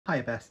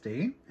Hi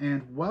Bestie,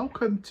 and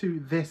welcome to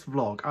this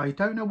vlog. I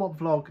don't know what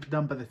vlog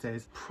number this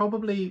is,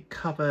 probably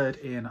covered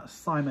in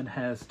Simon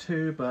hairs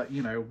too, but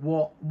you know,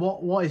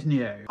 what is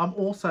new? I'm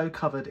also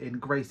covered in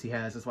Gracie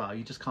hairs as well,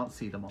 you just can't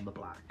see them on the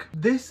black.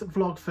 This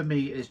vlog for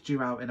me is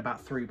due out in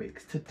about 3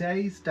 weeks.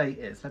 Today's date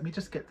is, let me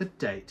just get the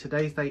date.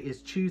 Today's date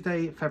is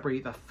Tuesday, February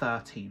the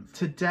 13th.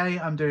 Today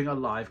I'm doing a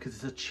live because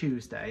it's a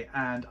Tuesday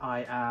and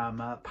I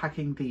am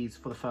packing these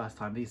for the first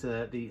time. These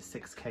are the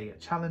 6K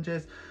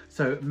challenges,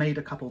 so made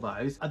a couple of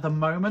those. At the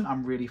moment,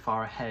 I'm really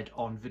far ahead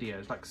on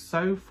videos, like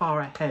so far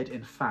ahead,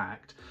 in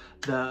fact,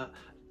 that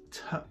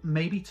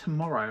maybe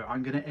tomorrow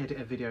I'm going to edit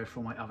a video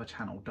for my other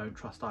channel, Don't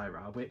Trust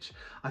Ira, which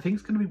I think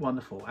is going to be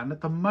wonderful. And at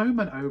the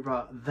moment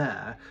over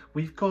there,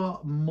 we've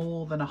got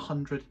more than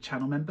 100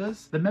 channel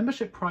members. The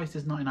membership price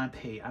is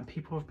 99p and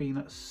people have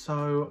been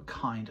so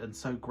kind and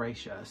so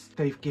gracious.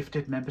 They've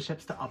gifted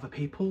memberships to other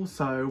people.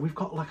 So we've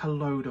got like a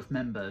load of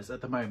members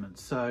at the moment.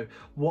 So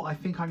what I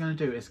think I'm going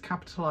to do is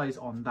capitalize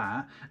on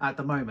that at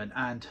the moment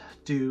and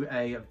do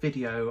a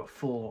video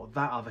for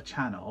that other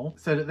channel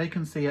so that they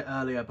can see it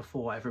earlier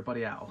before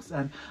everybody else.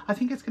 And I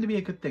think it's going to be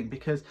a good thing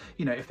because,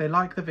 you know, if they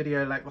like the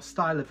video, like the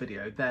style of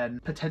video,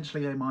 then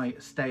potentially they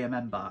might stay a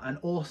member. And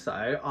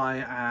also I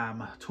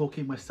am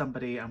talking with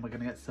somebody and we're going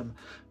to get some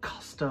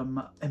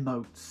custom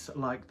emotes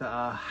like that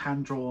are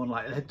hand drawn,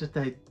 like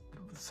they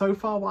so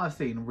far what I've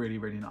seen, really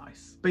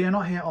nice. But you're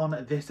not here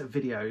on this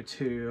video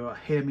to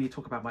hear me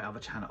talk about my other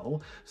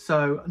channel,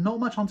 so not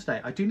much on today.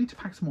 I do need to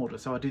pack some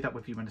orders, so I'll do that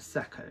with you in a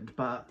second,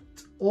 but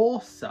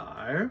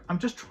also I'm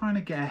just trying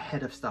to get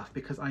ahead of stuff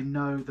because I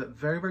know that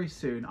very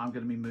soon I'm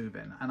going to be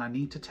moving and I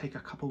need to take a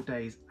couple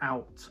days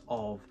out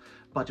of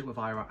Budget with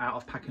Ira, out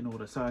of packing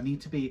orders, so I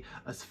need to be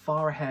as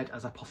far ahead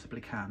as I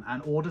possibly can,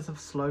 and orders have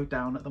slowed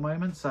down at the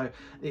moment, so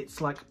it's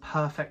like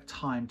perfect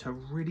time to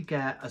really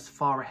get as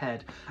far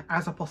ahead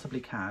as I possibly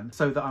can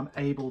so that I'm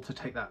able to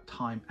take that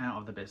time out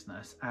of the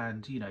business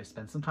and, you know,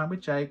 spend some time with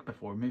Jake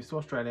before he moves to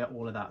Australia,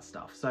 all of that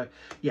stuff. So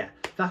yeah,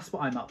 that's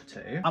what I'm up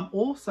to. I'm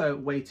also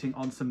waiting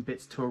on some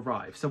bits to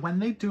arrive, so when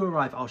they do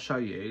arrive I'll show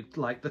you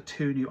like the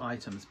 2 new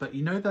items. But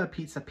you know the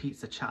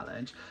pizza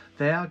challenge,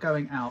 they are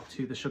going out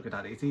to the sugar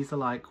daddies. These are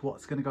like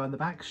what's going to go in the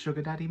back,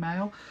 sugar daddy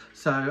mail.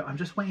 So I'm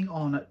just waiting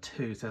on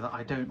 2 so that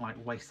I don't like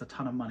waste a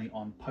ton of money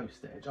on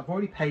postage. I've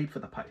already paid for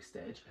the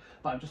postage,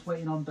 but I'm just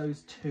waiting on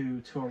those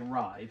 2 to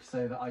arrive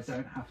so that I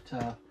don't have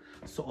to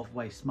sort of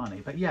waste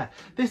money. But yeah,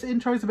 this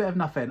intro is a bit of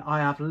nothing. I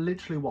have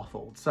literally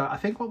waffled. So I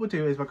think what we'll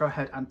do is we'll go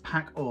ahead and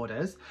pack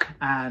orders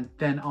and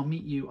then I'll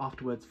meet you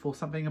afterwards for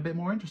something a bit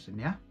more interesting,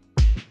 yeah?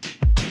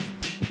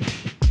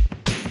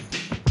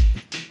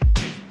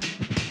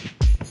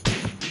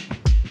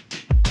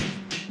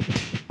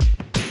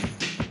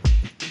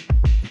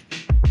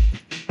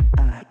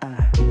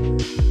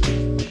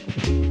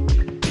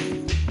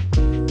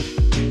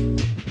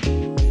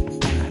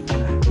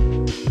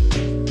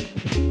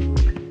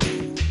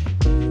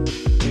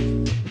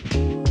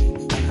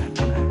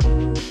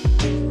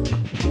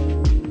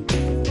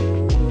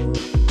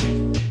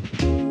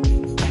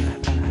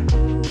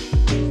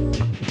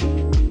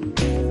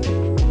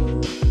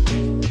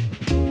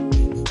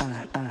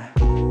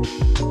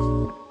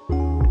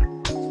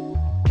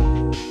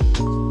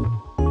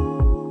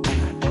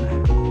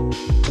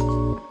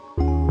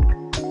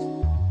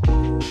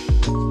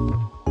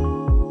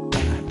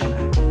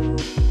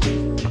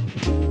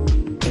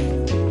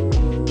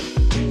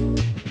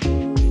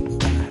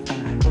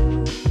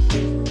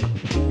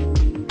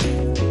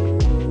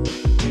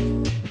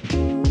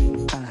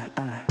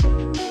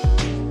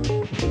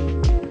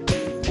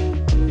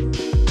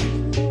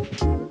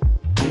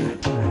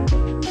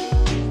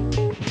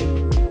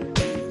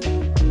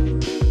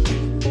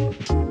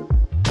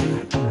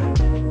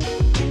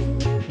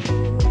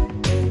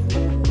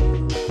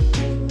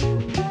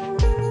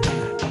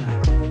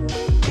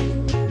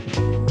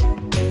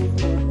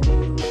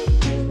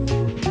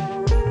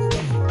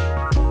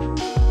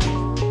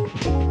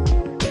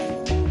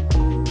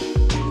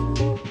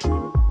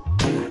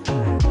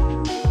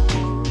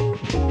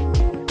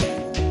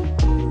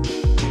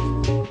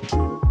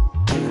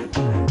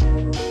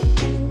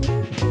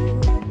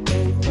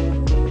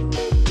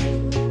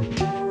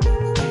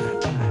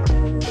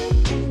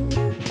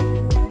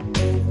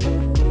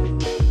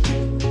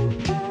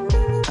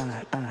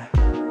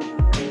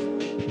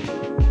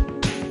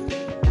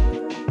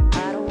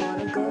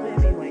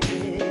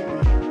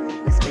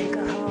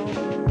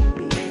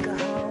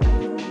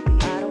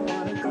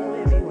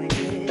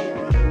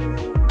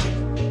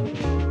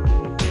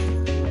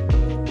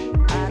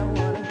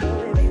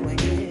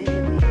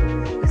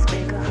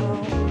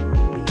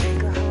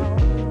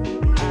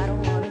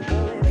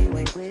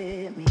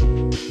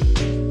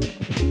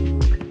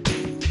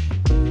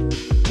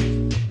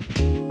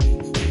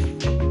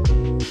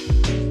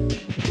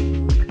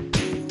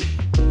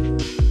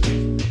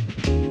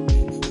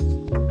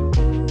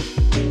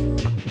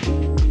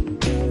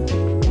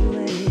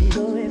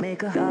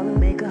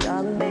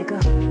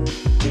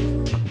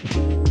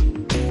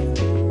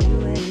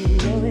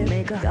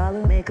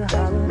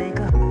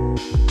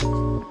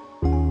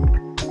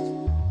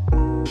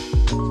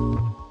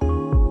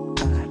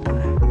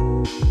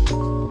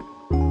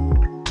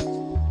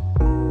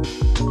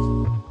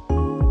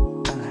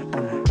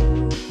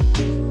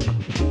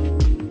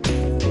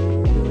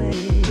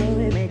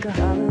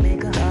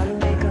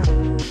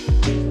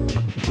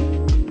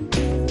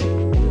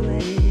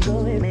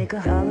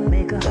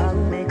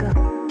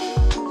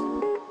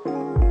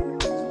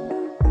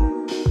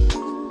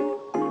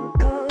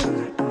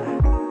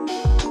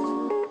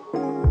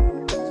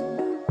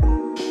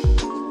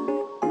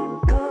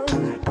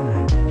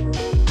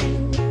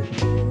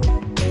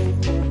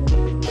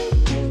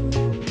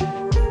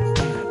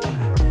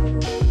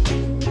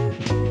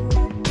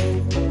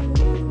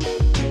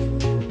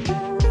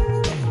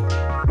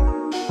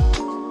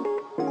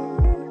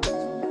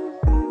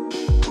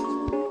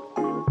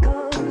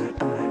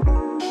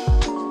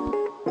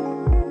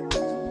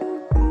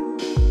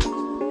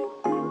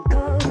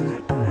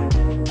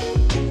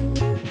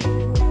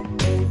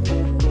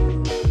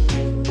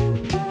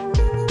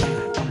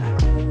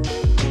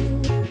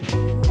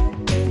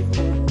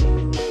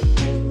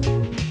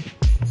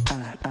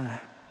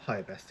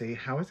 Bestie,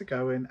 how is it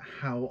going?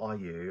 How are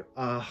you?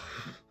 I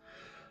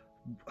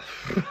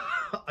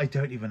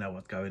don't even know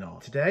what's going on.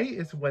 Today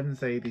is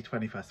Wednesday the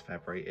 21st of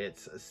February.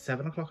 It's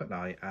 7 o'clock at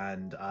night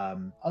and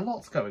a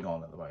lot's going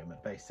on at the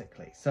moment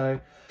basically. So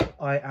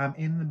I am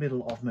in the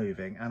middle of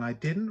moving and I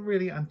didn't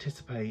really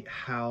anticipate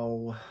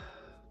how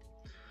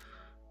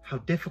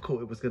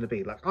difficult it was going to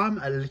be. Like, I'm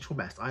a literal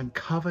mess. I'm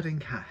covered in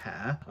cat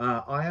hair.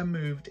 I am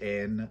moved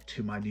in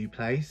to my new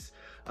place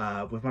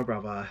with my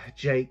brother.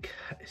 Jake's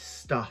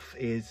stuff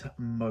is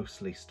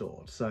mostly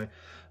stored. So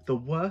the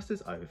worst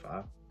is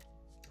over.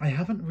 I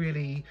haven't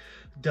really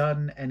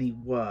done any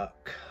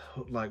work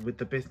like with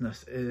the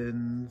business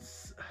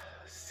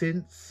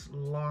since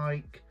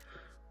like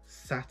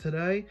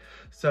Saturday.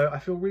 So I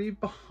feel really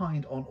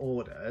behind on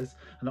orders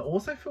and I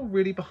also feel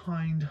really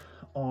behind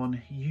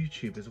on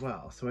YouTube as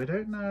well. So I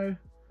don't know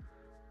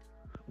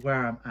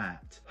where I'm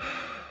at.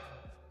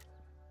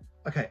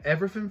 Okay,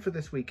 everything for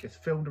this week is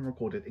filmed and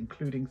recorded,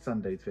 including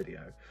Sunday's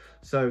video.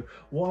 So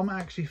what I'm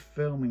actually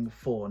filming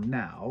for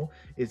now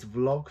is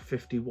vlog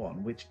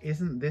 51, which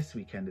isn't this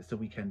weekend, it's the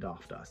weekend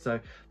after. So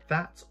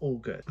that's all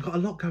good. I've got a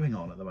lot going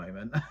on at the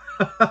moment.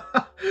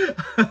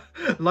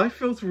 Life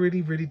feels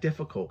really, really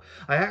difficult.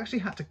 I actually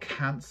had to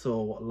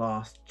cancel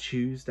last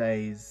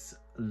Tuesday's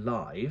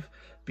live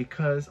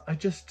because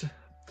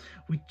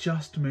we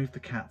just moved the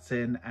cats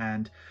in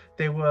and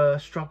they were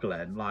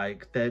struggling.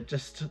 Like they're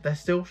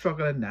still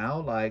struggling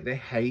now. Like they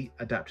hate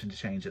adapting to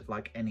change it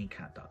like any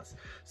cat does.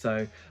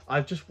 So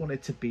I've just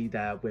wanted to be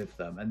there with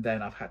them and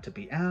then I've had to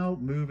be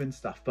out moving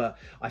stuff, but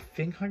I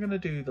think I'm going to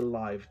do the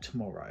live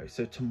tomorrow.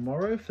 So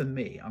tomorrow for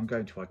me, I'm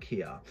going to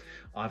IKEA.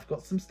 I've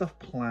got some stuff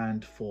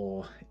planned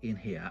for in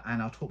here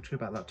and I'll talk to you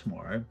about that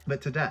tomorrow.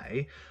 But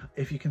today,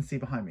 if you can see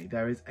behind me,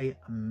 there is a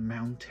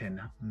mountain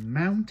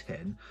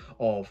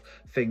of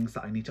things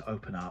that I need to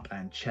open up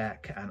and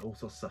check and all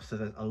sorts of stuff. So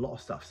there's a lot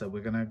of stuff. So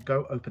we're gonna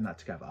go open that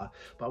together.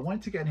 But I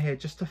wanted to get in here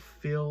just to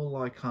feel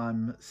like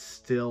I'm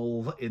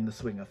still in the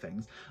swing of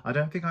things. I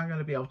don't think I'm going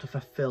to be able to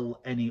fulfill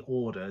any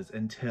orders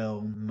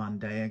until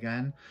Monday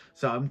again.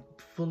 So I'm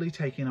fully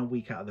taking a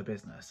week out of the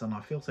business and I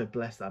feel so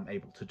blessed that I'm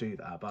able to do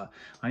that. But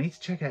I need to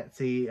check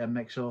Etsy and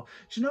make sure.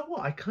 Do you know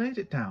what? I cleared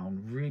it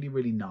down really,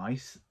 really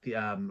nice the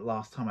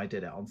last time I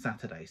did it on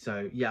Saturday.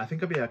 So yeah, I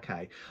think I'll be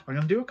okay. I'm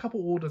going to do a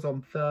couple orders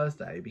on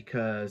Thursday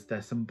because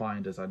there's some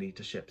binders I need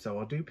to ship. So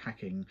I'll do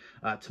packing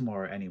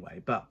tomorrow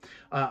anyway. But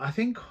I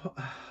think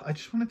I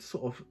just wanted to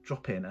sort of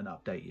drop in and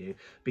update you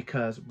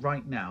because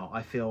right now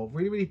I feel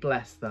really, really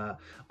blessed that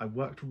I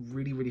worked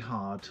really, really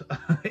hard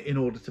in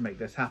order to make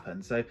this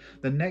happen. So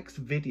the next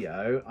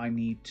video I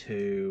need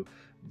to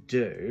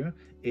do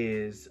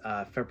is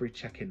February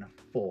check-in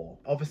 4.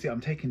 Obviously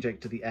I'm taking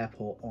Jake to the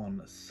airport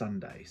on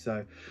Sunday,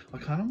 so I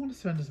kind of want to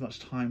spend as much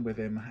time with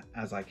him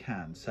as I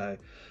can. So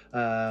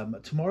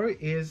tomorrow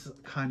is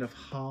kind of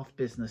half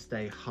business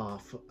day,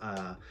 half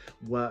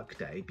work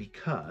day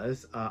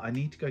because I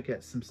need to go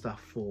get some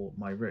stuff for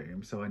my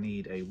room. So I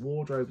need a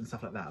wardrobe and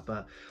stuff like that,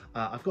 but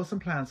I've got some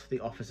plans for the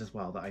office as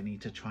well that I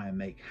need to try and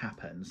make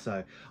happen.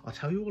 So I'll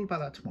tell you all about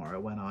that tomorrow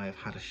when I have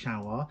had a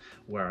shower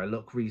where I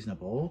look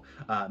reasonable.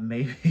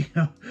 Maybe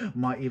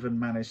might even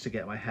manage to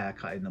get my hair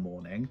cut in the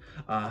morning.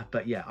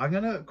 But yeah, I'm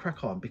gonna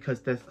crack on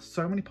because there's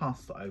so many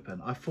parcels to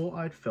open. I thought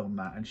I'd film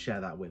that and share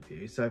that with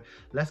you. So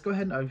let's go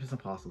ahead and open some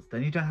parcels.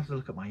 Then you don't have to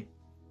look at my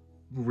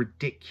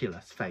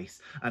ridiculous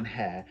face and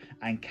hair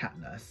and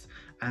catness.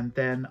 And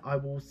then I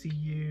will see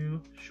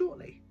you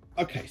shortly.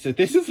 Okay, so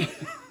this is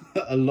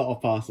a lot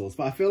of parcels,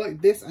 but I feel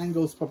like this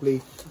angle is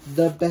probably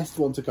the best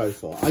one to go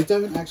for. I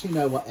don't actually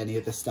know what any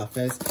of this stuff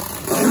is.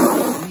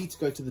 I need to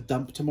go to the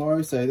dump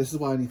tomorrow, so this is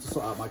why I need to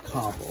sort out my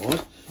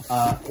cardboard.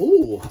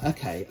 Oh,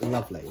 okay,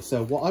 lovely.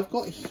 So what I've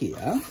got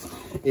here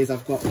is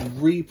I've got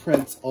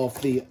reprints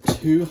of the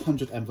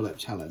 200 envelope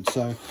challenge.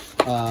 So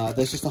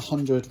there's just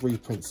 100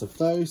 reprints of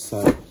those,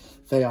 so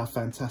they are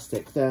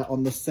fantastic. They're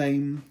on the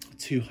same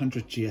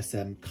 200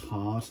 GSM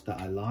card that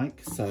I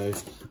like. So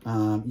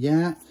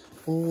yeah,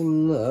 all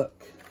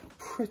look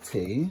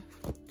pretty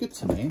good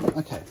to me.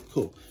 Okay,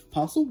 cool.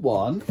 Parcel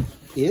 1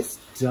 is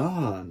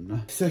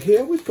done. So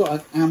here we've got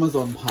an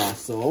Amazon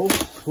parcel.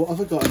 What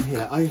have I got in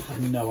here? I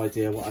have no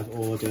idea what I've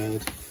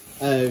ordered.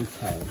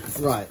 Okay,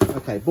 right,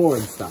 okay,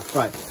 boring stuff.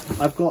 Right,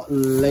 I've got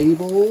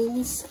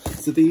labels.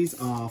 So these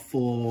are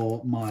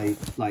for my,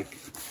 like,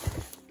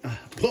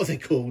 what are they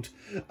called?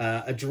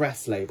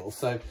 Address labels.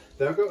 So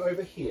they'll go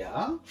over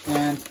here,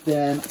 and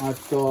then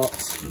I've got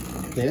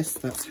this,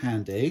 that's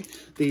handy.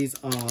 These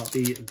are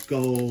the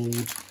gold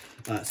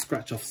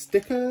scratch off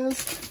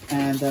stickers,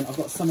 and then I've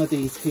got some of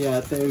these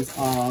here. Those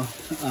are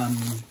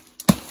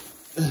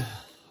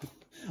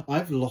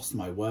I've lost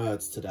my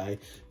words today.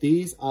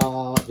 These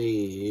are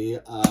the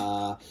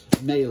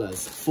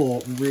mailers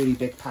for really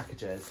big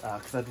packages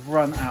because I'd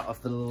run out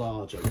of the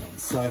larger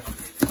ones. So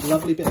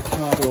lovely bit of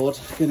cardboard,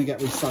 gonna get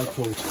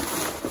recycled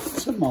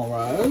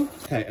tomorrow.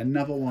 Okay,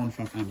 another one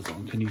from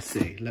Amazon. Can you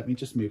see? Let me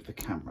just move the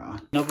camera.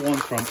 Another one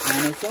from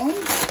Amazon.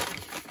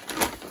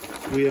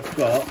 we have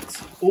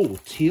got, oh,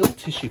 teal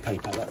tissue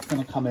paper. That's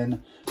going to come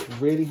in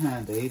really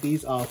handy.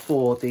 These are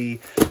for the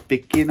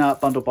beginner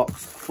bundle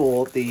box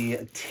for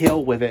the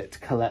Teal With It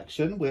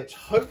collection, which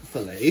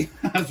hopefully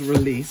has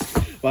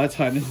released by the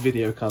time this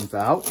video comes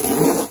out.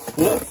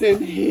 What's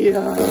in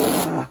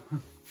here?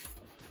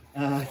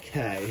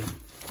 Okay.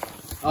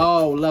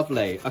 Oh,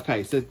 lovely.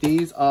 Okay, so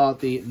these are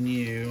the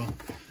new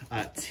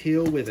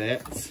Teal With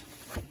It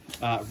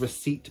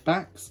receipt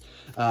backs.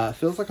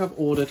 Feels like I've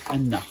ordered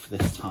enough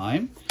this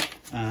time.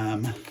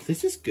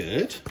 This is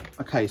good.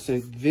 Okay, so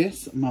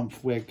this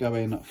month we're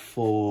going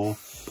for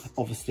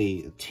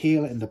obviously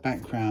teal in the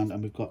background,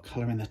 and we've got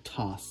colour in the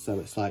task, so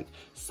it's like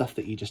stuff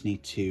that you just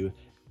need to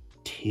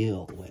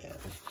deal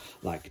with,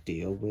 like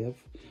deal with.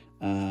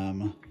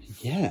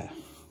 Yeah,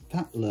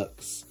 that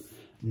looks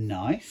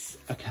nice.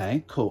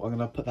 Okay, cool. I'm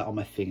gonna put that on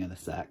my thing in a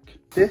sec.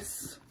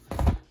 This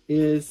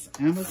is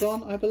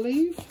Amazon, I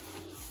believe.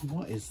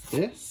 What is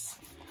this?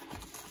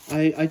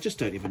 I just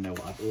don't even know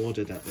what I've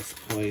ordered at this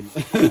point.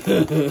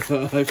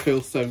 I feel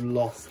so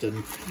lost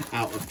and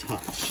out of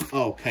touch.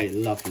 Okay,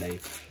 lovely.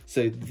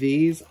 So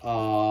these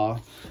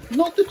are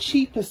not the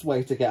cheapest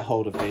way to get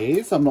hold of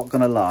these, I'm not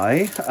gonna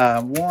lie.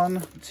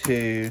 1,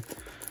 2,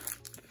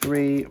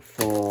 3,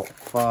 4,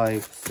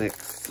 5,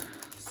 6,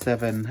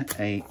 7,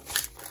 8,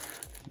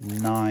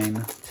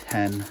 9,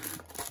 10,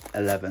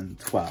 11,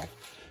 12.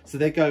 So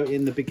they go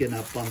in the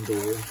beginner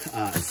bundle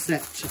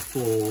set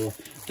for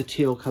the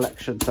teal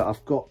collection. So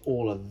I've got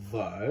all of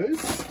those.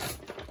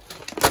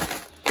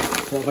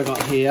 What have I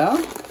got here?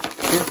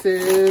 This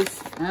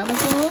is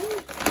Amazon.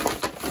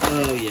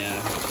 Oh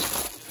yeah,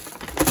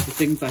 the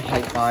things I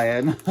hate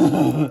buying.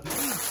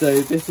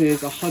 So this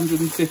is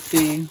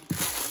 150.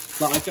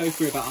 Like I go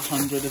through about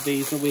 100 of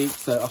these a week,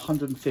 so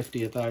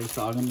 150 of those.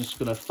 So I'm just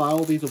gonna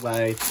file these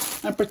away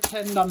and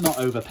pretend I'm not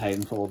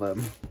overpaying for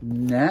them.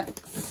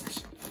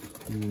 Next.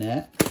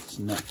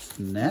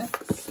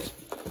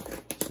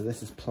 So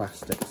this is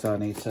plastic, so I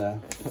need to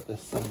put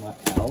this somewhere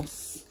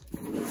else.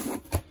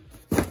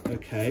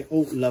 Okay,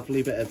 oh,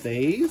 lovely bit of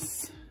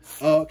these.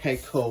 Oh, okay,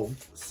 cool.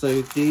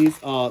 So these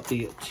are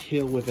the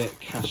Teal With It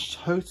cash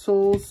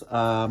totals.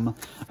 I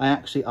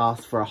actually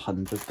asked for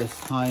 100 this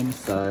time,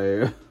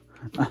 so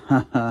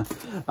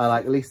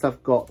at least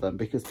I've got them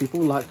because people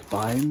like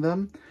buying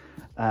them.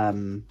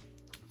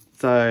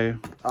 So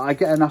I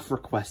get enough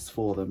requests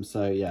for them.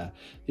 So yeah,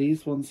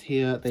 these ones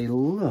here, they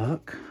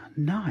look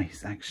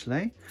nice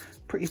actually.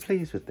 Pretty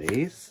pleased with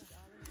these.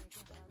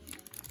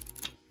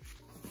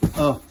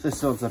 Oh,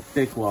 this one's a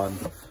big one.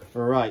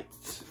 Right,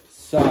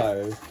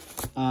 so,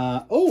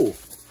 oh,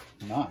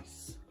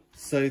 nice.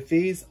 So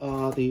these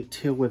are the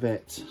Teal With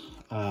It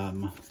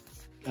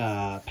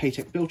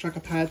paycheck bill tracker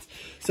pads.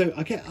 So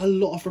I get a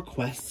lot of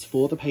requests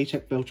for the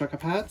paycheck bill tracker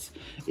pads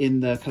in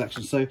the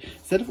collection, so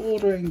instead of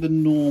ordering the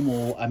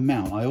normal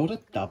amount, I ordered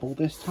double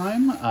this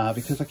time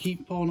because I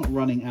keep on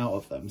running out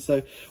of them.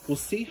 So we'll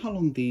see how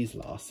long these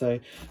last. So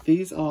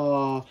these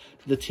are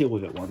the Teal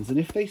With It ones, and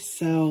if they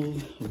sell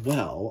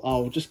well,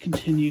 I'll just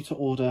continue to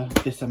order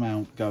this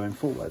amount going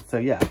forward. So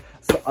yeah,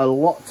 so a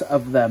lot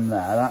of them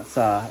there.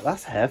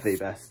 That's heavy,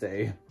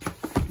 bestie.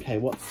 Okay,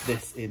 what's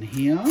this in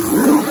here?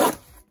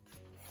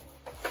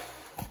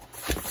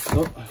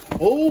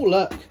 Oh,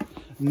 look,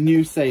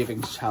 new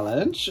savings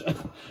challenge.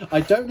 I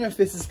don't know if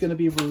this is going to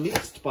be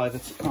released by the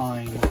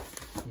time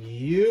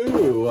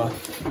yeah,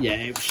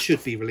 it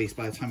should be released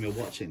by the time you're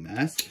watching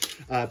this.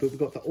 But we've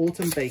got the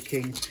autumn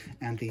baking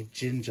and the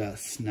ginger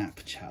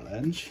snap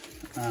challenge.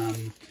 I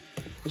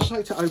just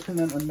like to open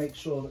them and make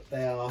sure that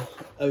they are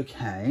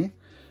okay.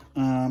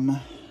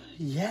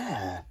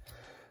 Yeah,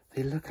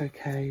 they look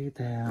okay.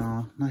 They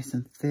are nice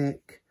and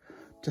thick.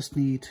 Just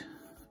need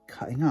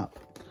cutting up.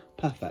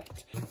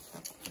 Perfect.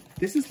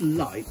 This is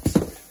light.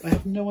 I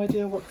have no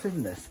idea what's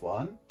in this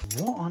one.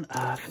 What on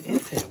earth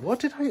is it? What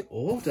did I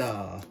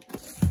order?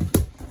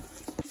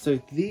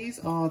 So these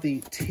are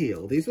the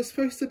teal. These were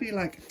supposed to be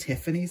like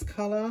Tiffany's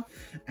colour,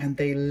 and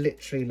they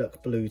literally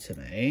look blue to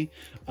me.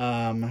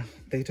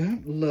 They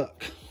don't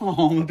look...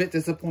 Oh, I'm a bit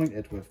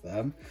disappointed with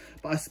them.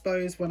 But I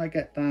suppose when I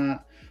get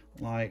that,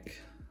 like...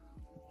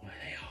 Well,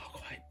 they are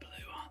quite blue,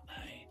 aren't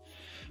they?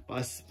 But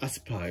I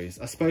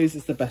suppose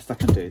it's the best I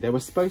can do. They were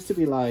supposed to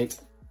be like...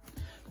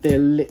 They're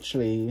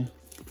literally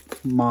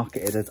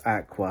marketed as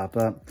aqua,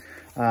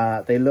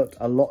 but they looked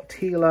a lot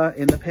tealer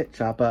in the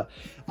picture, but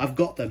I've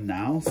got them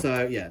now.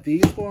 So yeah,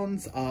 these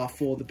ones are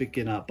for the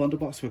beginner bundle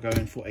box. We're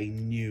going for a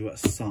new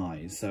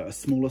size, so a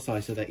smaller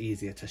size, so they're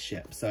easier to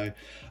ship. So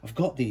I've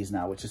got these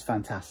now, which is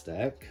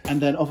fantastic. And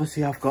then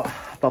obviously I've got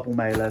bubble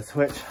mailers,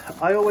 which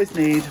I always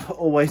need,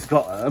 always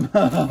got them.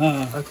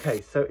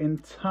 Okay, so in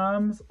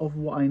terms of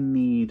what I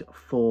need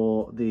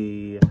for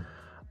the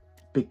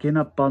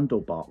beginner bundle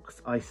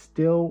box, I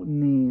still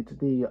need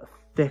the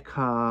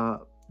thicker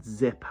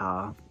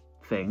zipper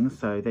things,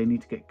 so they need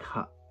to get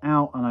cut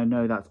out, and I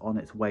know that's on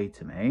its way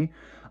to me.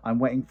 I'm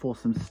waiting for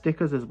some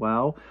stickers as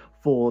well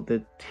for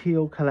the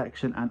teal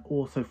collection and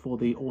also for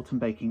the autumn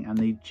baking and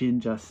the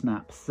ginger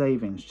snap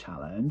savings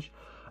challenge.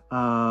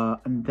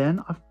 And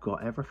then I've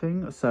got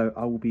everything, so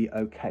I will be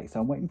okay. So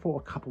I'm waiting for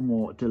a couple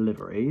more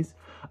deliveries.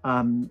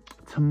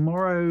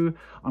 Tomorrow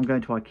I'm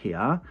going to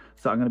IKEA,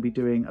 so I'm going to be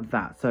doing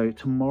that. So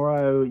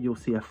tomorrow you'll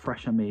see a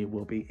fresher me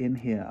will be in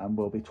here and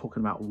we'll be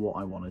talking about what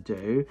I want to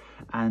do.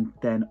 And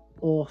then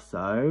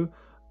also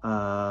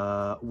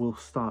we'll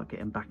start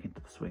getting back into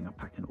the swing of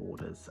packing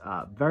orders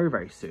very,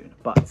 very soon.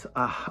 But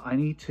I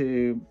need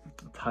to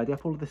tidy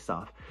up all of this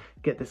stuff,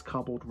 get this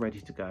cardboard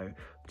ready to go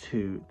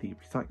to the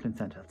recycling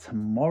centre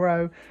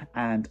tomorrow,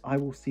 and I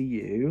will see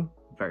you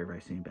very,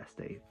 very soon,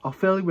 bestie. I'll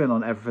fill you in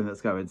on everything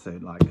that's going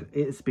soon. Like,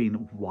 it's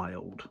been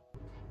wild.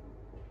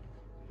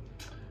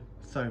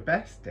 So,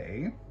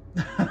 bestie,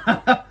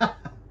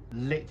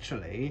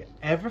 literally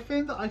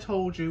everything that I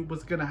told you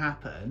was going to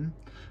happen,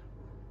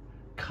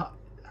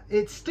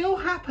 it still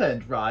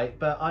happened, right?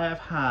 But I have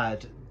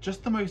had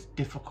just the most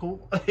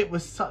difficult, it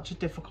was such a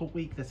difficult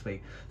week this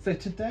week. So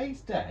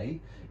today's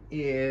day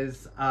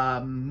is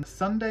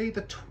Sunday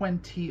the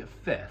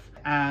 25th,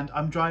 and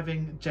I'm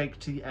driving Jake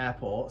to the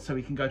airport so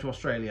we can go to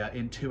Australia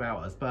in 2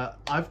 hours, but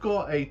I've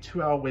got a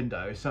 2-hour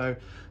window. So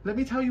let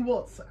me tell you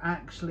what's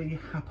actually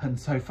happened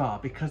so far,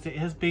 because it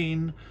has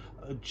been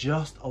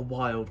just a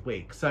wild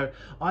week. So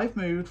I've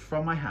moved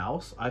from my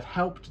house. I've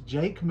helped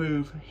Jake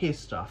move his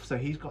stuff, so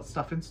he's got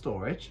stuff in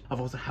storage.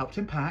 I've also helped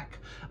him pack.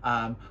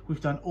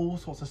 We've done all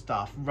sorts of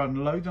stuff, run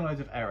loads and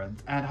loads of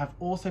errands, and I've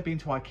also been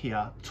to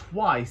IKEA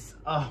twice.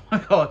 Oh my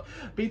god,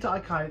 been to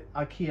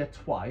IKEA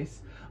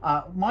twice.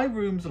 My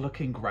rooms are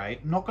looking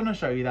great. I'm not going to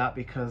show you that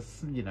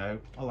because, you know,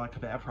 I like a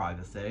bit of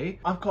privacy.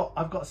 I've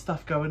got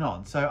stuff going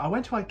on. So I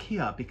went to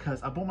IKEA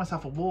because I bought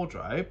myself a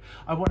wardrobe.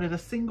 I wanted a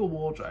single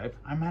wardrobe.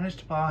 I managed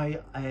to buy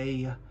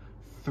a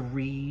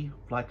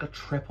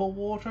triple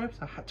wardrobe,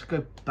 so I had to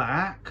go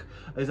back.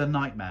 It was a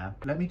nightmare.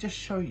 Let me just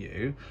show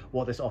you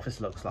what this office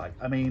looks like.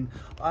 I mean,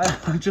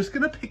 I'm just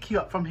gonna pick you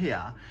up from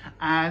here,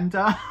 and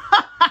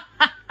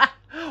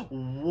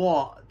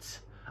what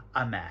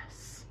a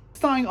mess.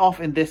 Starting off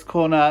in this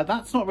corner,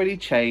 that's not really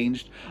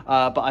changed,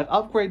 but I've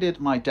upgraded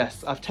my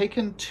desk. I've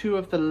taken 2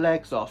 of the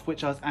legs off,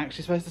 which I was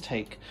actually supposed to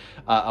take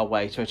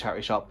away to a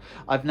charity shop.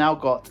 I've now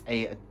got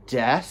a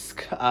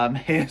desk.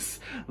 Here's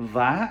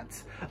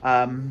that.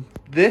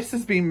 This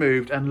has been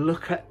moved, and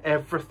look at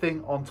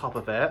everything on top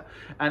of it.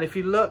 And if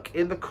you look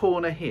in the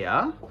corner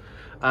here,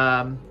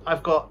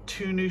 I've got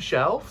 2 new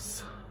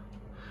shelves.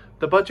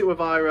 The budget with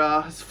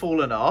Ira has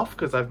fallen off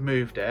because I've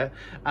moved it,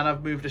 and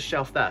I've moved a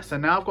shelf there. So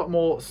now I've got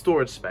more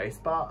storage space,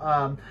 but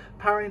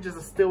Power Rangers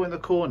are still in the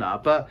corner.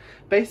 But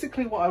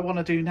basically what I want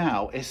to do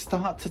now is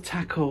start to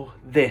tackle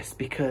this,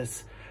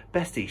 because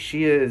bestie,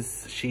 she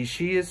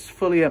is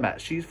fully a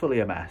mess. She's fully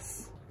a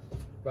mess.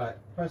 Right,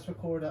 press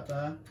record up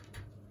there.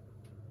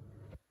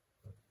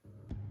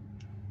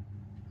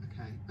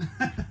 Okay.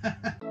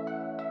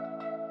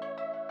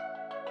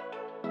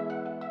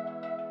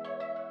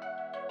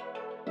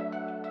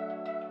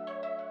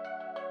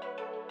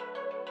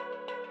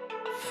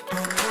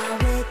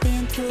 We've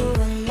been through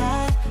a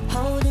lot,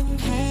 holding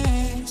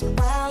hands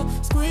while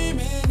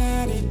screaming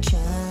at each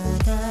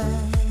other.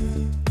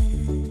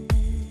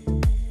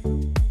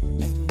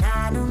 And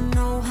I don't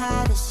know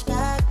how to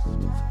start,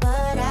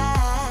 but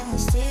I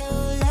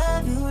still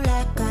love you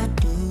like I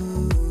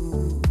do.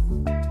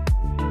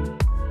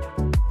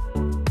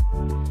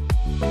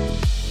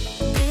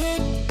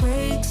 It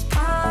breaks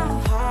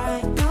my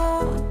heart,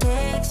 no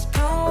text,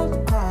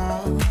 no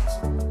calls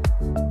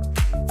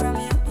from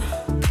you.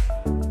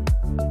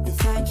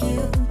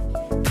 You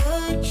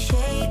could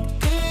shape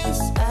this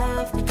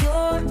up, but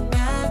you're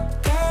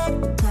not that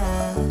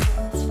tough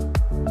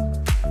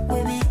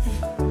with me.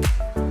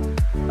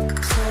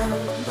 So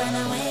run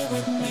away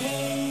with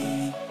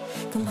me,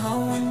 come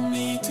home with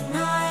me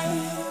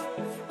tonight.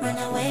 Run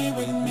away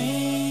with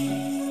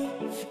me,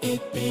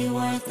 it'd be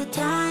worth the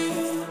time.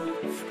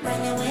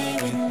 Run away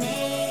with me,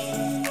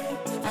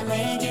 I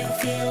made you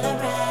feel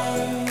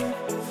alright.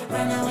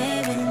 Run away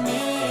with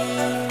me,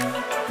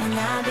 and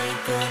I'll be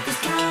good this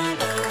time.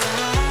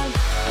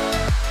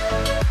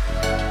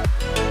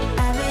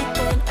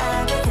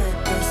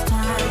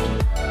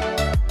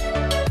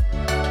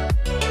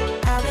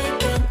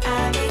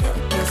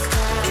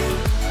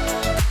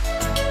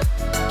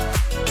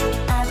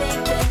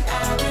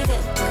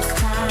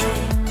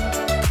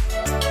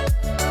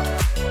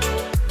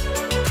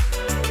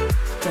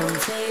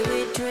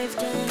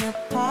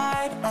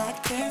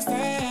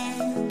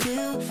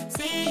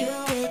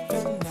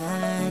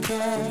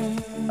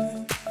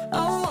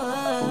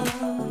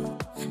 Oh,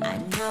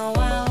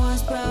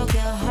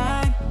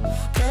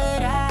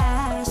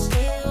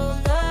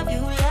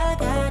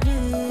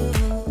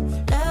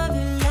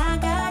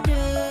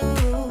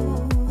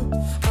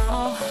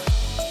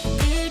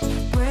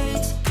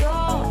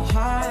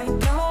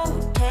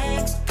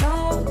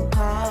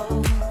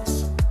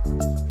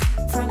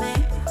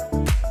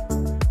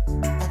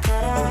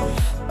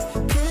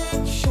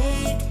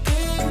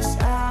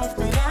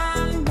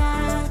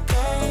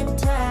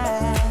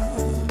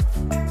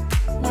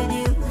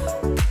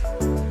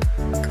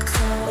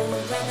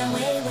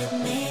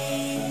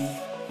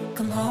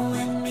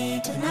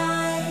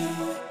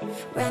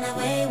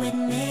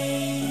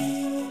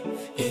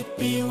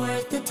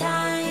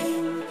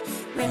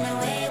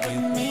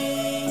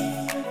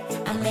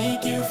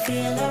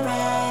 feel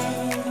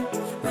alright.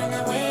 Run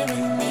away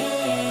with me,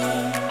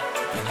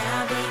 and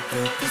I'll be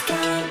good this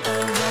time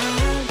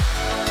around.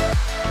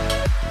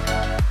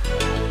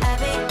 I'll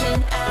be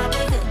good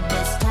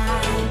this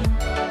time.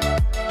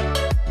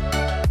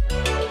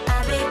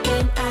 I'll be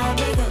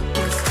good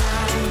this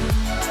time.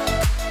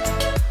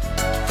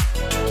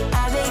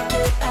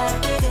 I'll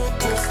be good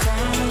this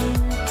time.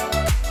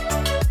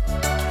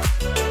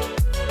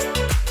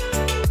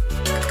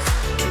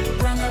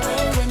 Run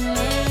away with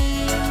me,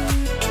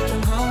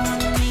 come home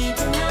with me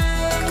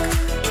tonight.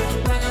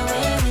 Run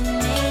away with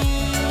me,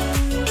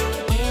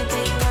 if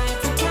we find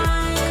the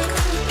time.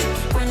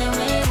 Run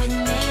away with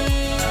me,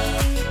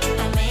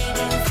 I make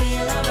you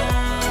feel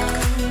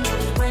alright.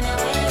 Run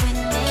away with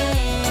me,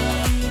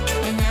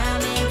 and I'll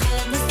make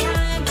good this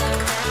time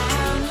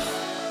around.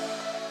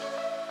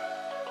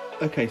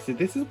 Okay, so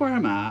this is where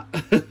I'm at.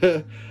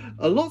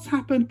 A lot's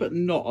happened, but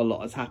not a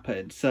lot has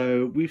happened.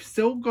 So we've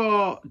still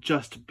got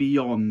just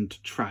beyond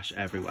trash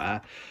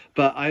everywhere,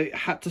 but I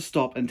had to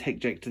stop and take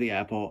Jake to the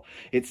airport.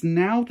 It's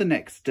now the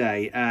next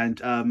day, and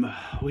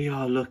we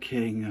are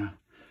looking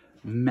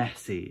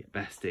messy,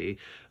 bestie.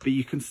 But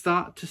you can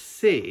start to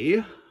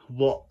see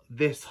what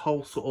this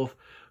whole sort of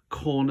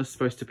corner's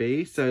supposed to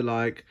be. So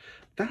like,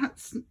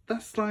 that's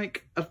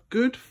like a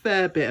good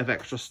fair bit of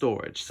extra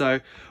storage.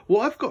 So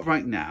what I've got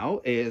right now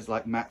is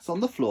like mats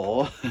on the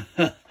floor,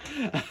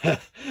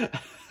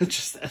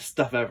 just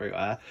stuff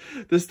everywhere.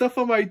 The stuff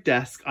on my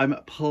desk I'm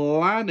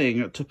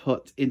planning to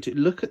put into,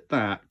 look at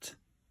that,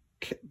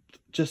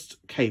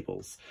 just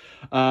cables.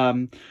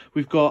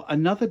 We've got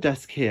another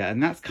desk here,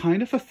 and that's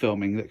kind of for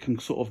filming that can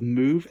sort of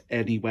move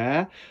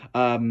anywhere.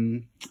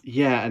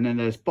 Yeah, and then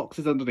there's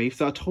boxes underneath.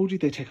 So I told you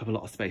they take up a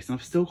lot of space, and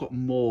I've still got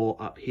more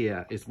up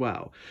here as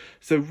well.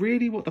 So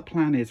really what the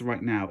plan is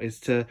right now is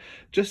to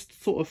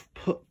just sort of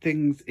put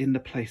things in the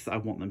place that I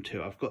want them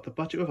to. I've got the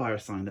budget with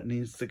Iris sign that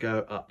needs to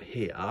go up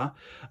here.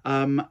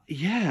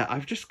 Yeah,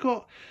 I've just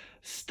got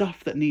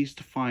stuff that needs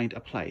to find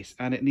a place,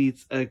 and it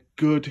needs a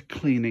good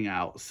cleaning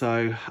out.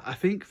 So I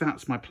think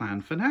that's my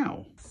plan for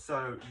now.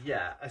 So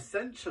yeah,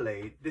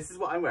 essentially this is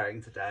what I'm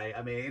wearing today.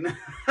 I mean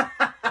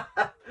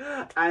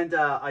and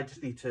I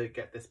just need to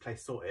get this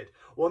place sorted.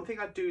 One thing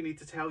I do need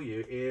to tell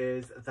you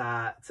is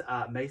that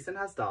Mason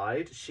has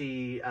died.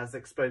 She has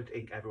exploded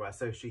ink everywhere,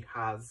 so she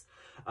has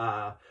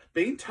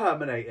been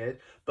terminated,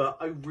 but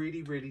I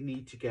really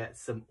need to get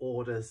some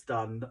orders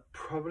done,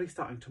 probably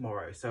starting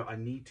tomorrow. So I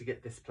need to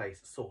get this place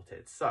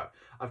sorted. So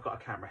I've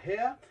got a camera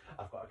here,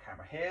 I've got a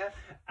camera here,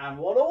 and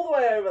one all the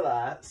way over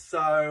there.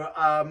 So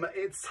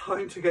it's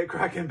time to get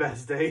cracking,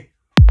 bestie.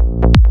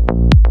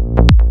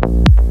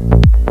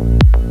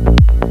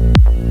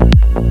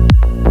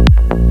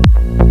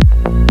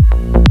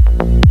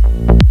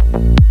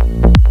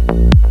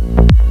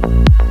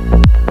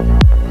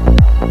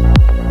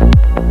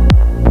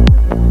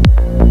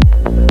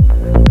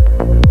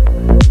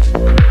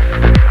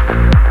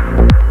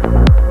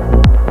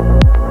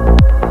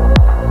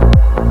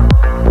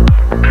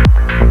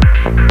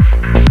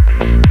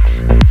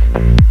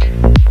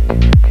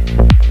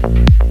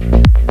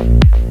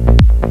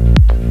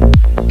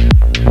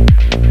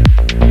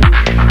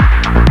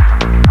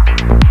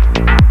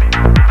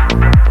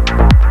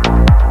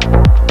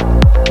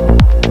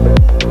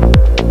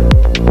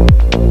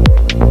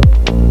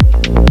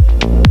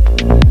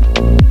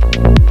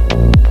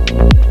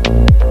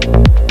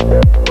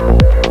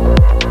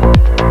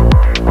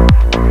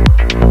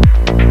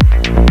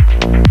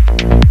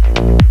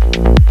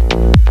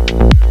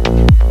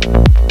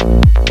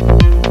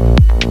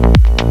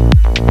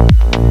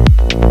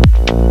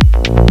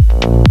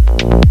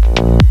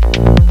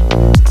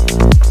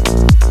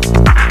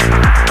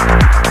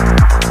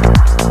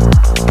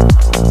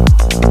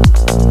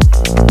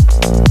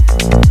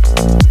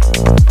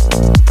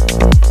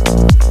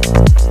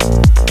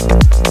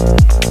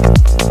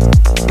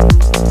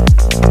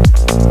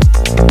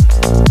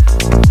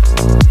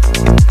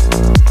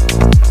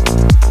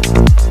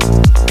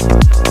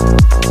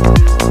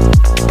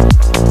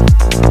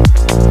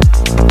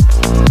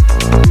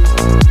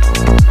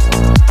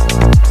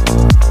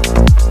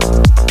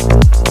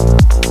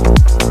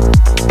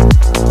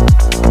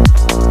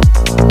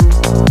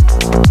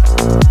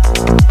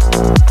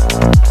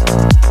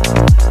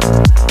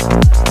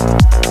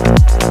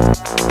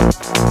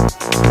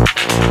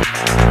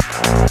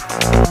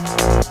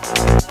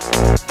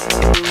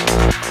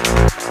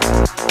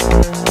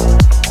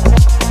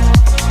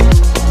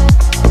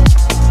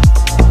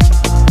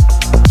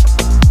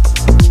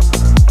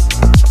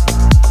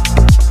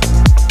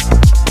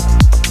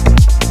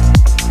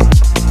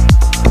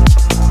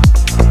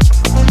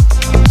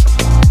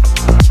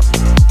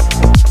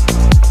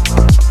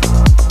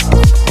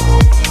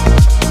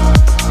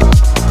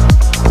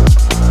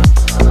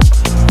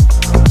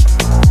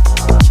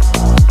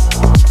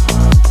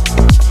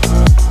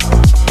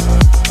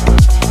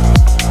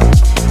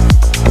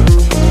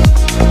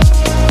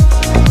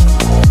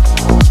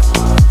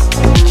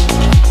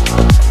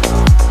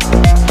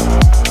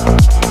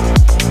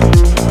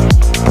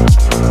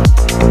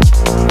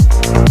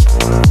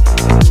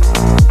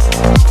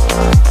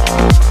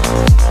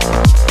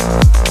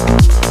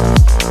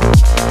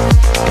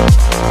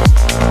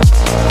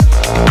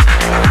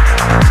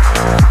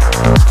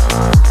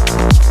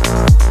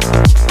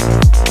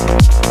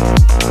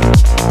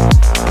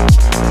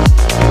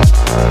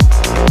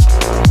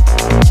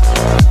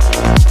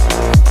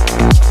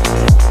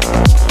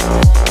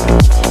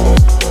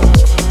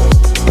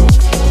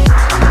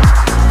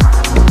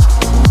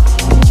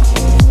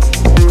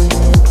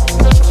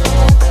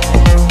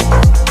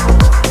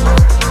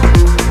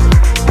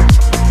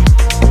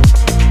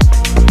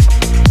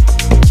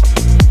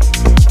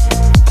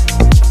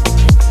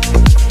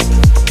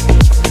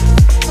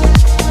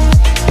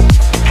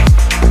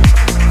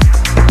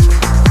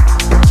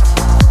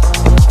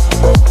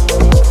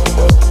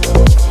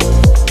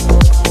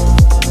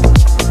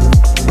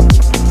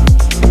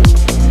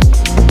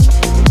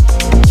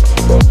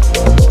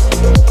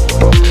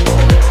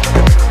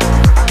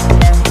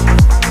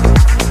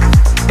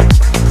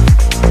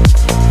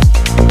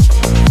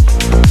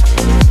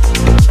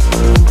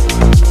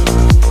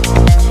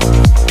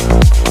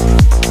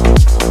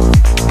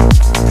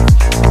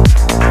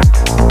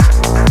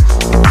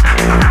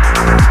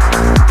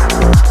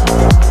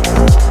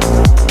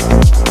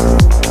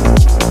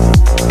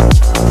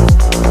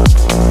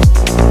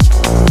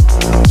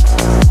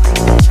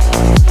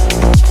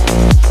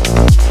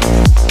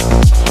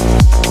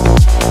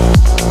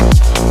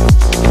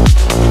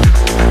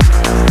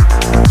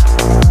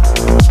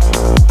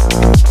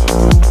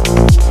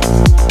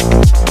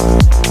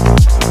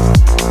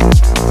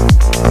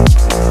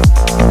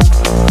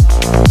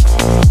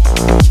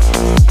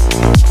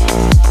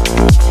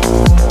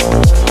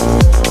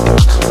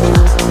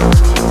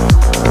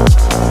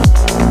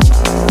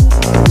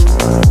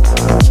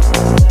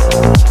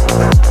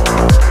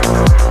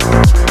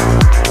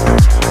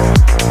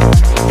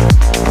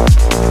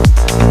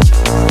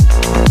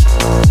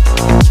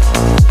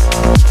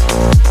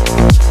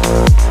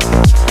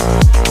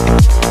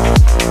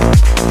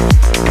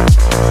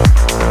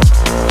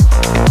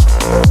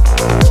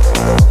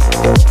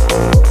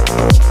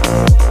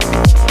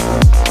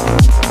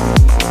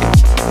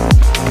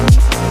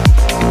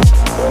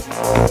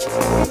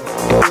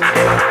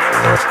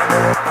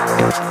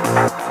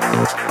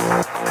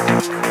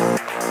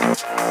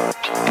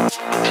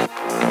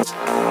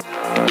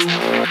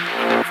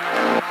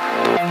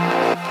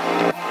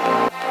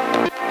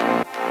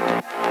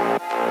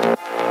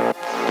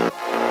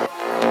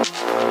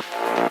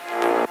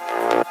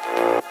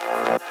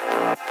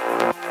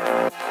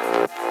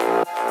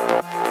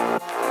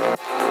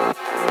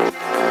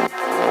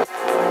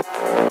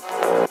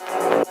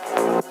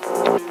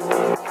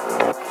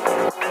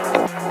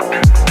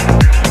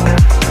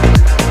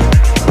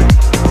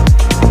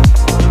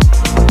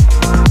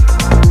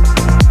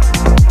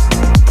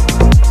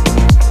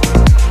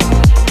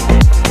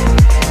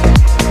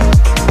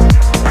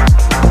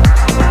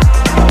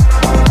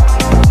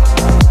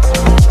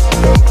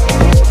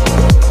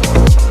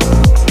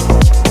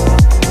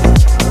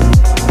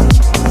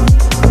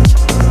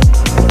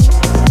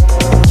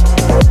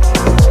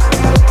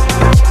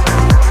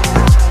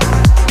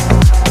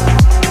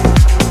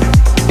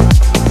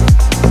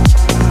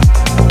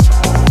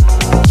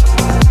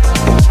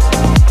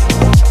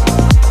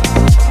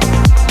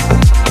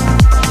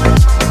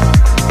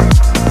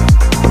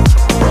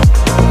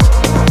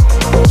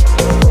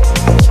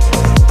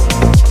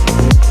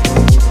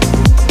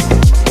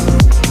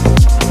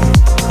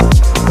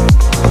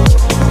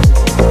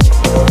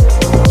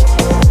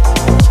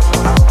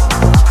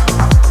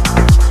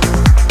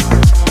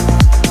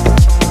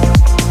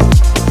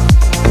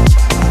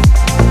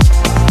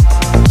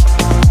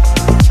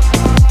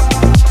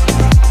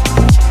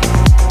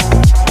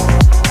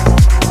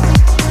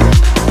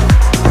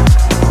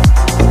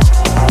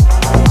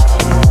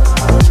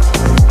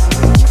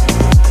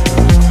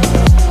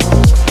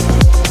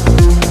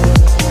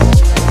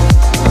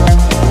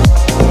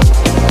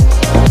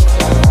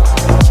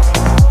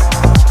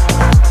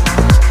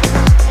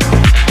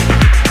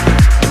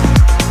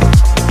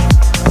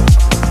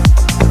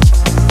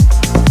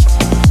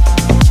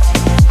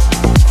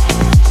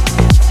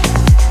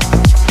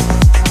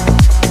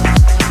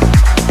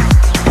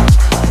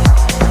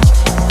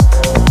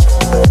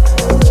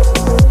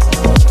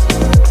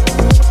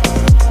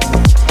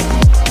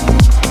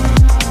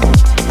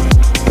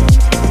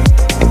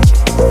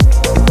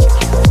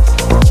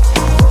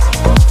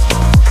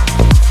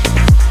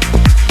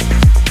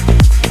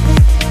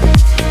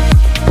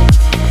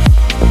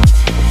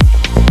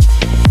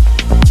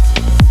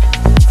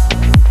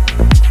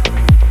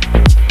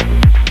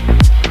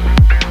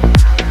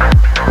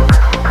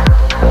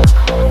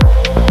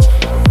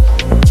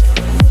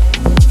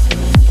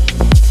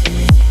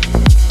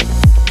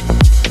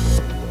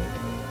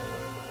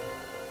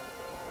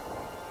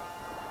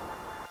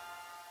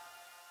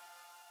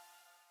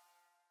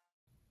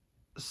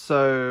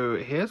 So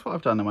here's what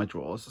I've done in my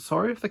drawers.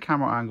 Sorry if the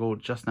camera angle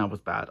just now was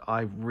bad.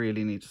 I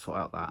really need to sort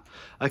out that.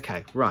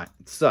 Okay, right.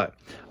 So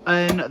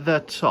in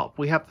the top,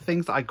 we have the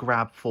things that I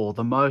grab for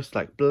the most,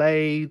 like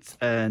blades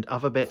and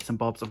other bits and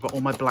bobs. I've got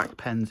all my black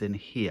pens in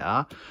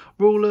here.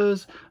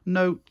 Rulers,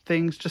 note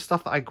things, just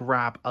stuff that I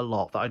grab a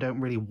lot that I don't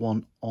really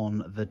want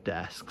on the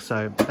desk.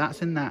 So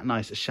that's in that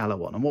nice shallow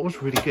one. And what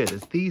was really good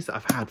is these that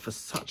I've had for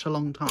such a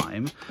long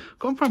time,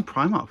 gone from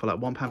Primark for like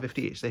 £1.50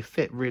 each. They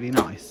fit really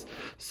nice.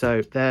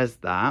 So there's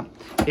that.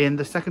 In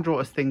the second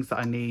drawer is things that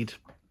I need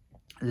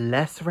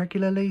less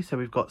regularly. So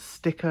we've got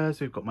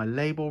stickers, we've got my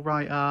label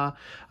writer,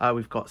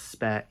 we've got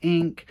spare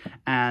ink,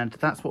 and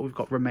that's what we've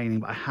got remaining,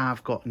 but I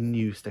have got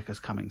new stickers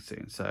coming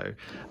soon, so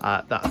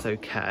that's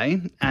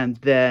okay. And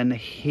then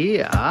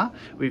here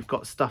we've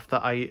got stuff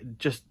that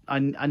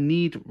I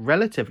need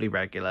relatively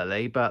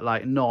regularly, but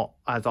like not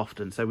as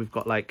often. So we've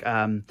got like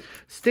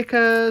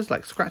stickers,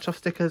 like scratch off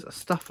stickers,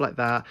 stuff like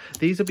that.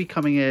 These will be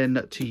coming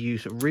in to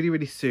use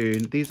really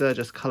soon. These are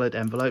just colored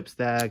envelopes.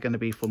 They're going to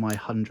be for my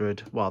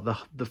 100, well,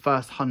 the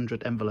first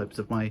 100 envelopes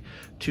of my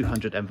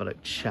 200 envelope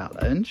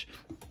challenge.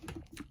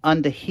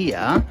 Under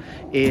here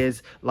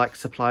is like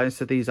supplies.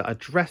 So these are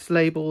address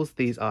labels,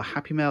 these are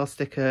Happy Mail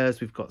stickers,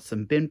 we've got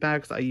some bin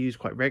bags that I use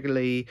quite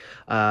regularly,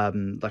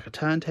 like a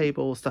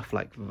turntable, stuff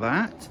like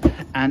that.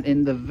 And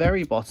in the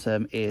very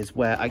bottom is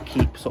where I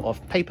keep sort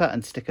of paper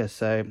and stickers.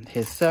 So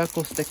here's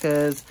circle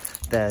stickers,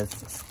 there's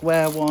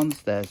square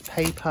ones, there's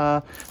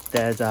paper,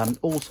 there's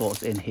all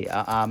sorts in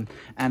here,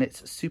 and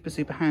it's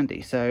super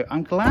handy. So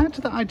I'm glad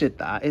that I did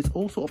that. It's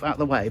all sort of out of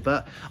the way,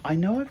 but I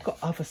know I've got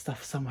other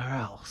stuff somewhere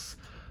else.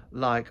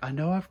 Like, I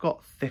know I've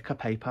got thicker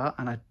paper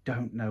and I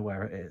don't know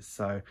where it is.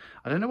 So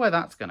I don't know where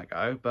that's going to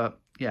go. But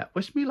yeah,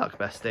 wish me luck,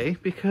 bestie,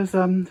 because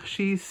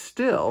she's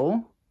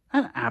still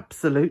an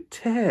absolute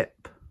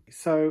tip.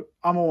 So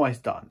I'm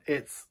almost done.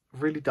 It's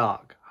really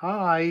dark.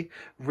 Hi,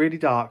 really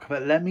dark,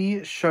 but let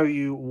me show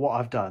you what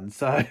I've done.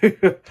 So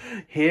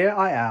here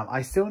I am.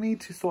 I still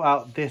need to sort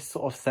out this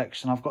sort of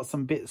section. I've got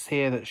some bits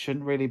here that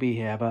shouldn't really be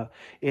here, but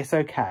it's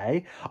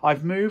okay.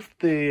 I've moved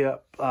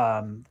the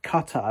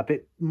cutter a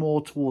bit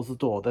more towards the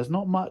door. There's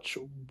not much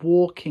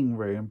walking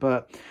room,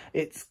 but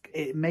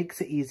it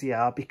makes it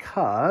easier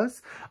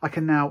because I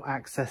can now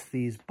access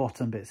these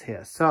bottom bits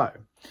here. So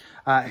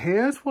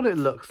here's what it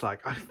looks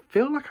like. I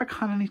feel like I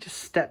kind of need to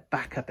step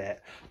back a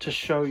bit to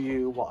show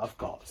you what I've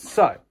got.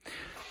 So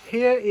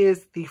here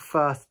is the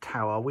first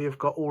tower. We have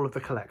got all of the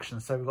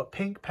collections. So we've got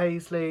Pink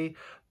Paisley,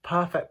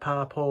 Perfect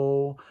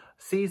Purple,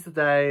 Seize the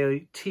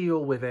Day, Teal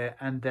with it,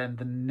 and then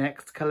the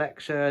next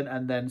collection,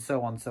 and then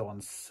so on, so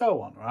on,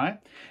 so on, right?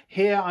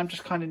 Here, I'm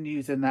just kind of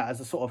using that as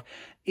a sort of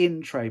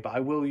in tray, but I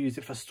will use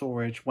it for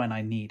storage when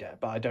I need it,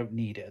 but I don't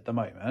need it at the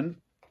moment.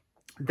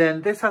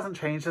 Then this hasn't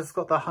changed. It's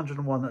got the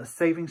 101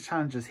 savings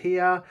challenges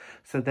here.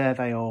 So there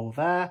they are all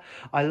there.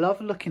 I love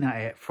looking at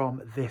it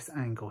from this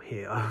angle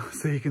here.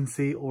 So you can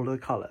see all of the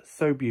colours.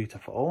 So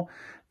beautiful.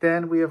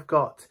 Then we have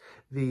got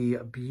the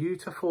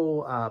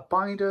beautiful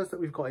binders that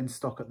we've got in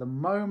stock at the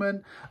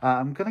moment.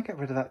 I'm going to get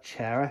rid of that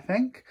chair, I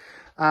think.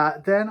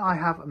 Then I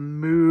have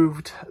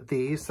moved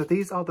these. So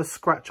these are the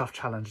scratch off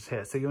challenges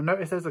here. So you'll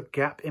notice there's a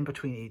gap in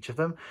between each of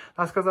them.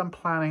 That's because I'm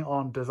planning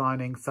on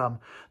designing some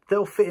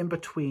that'll fit in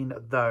between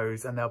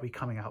those, and they'll be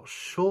coming out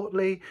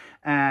shortly.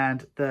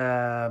 And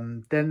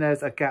then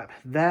there's a gap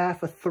there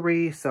for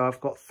 3. So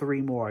I've got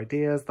 3 more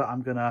ideas that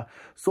I'm going to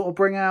sort of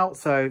bring out.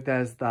 So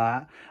there's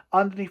that.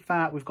 Underneath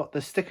that, we've got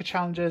the sticker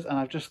challenges, and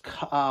I've just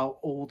cut out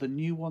all the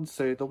new ones.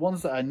 So the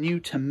ones that are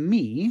new to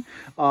me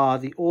are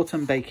the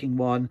autumn baking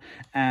one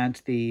and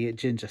the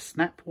ginger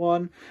snap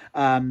one.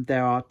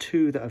 There are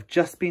 2 that have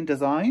just been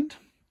designed.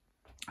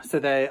 So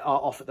they are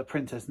off at the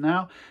printers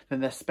now.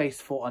 Then there's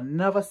space for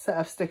another set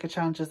of sticker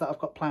challenges that I've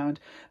got planned.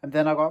 And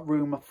then I've got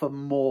room for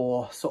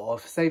more sort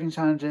of saving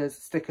challenges,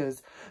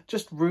 stickers,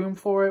 just room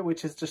for it,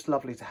 which is just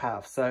lovely to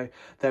have. So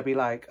there'll be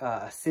like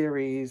a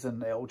series,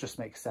 and it will just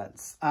make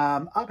sense.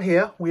 Up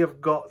here, we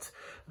have got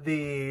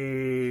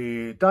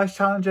the dice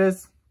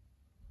challenges.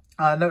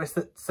 Notice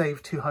that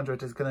Save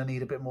 200 is going to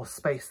need a bit more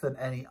space than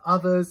any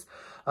others.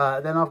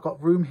 Then I've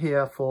got room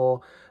here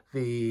for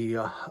the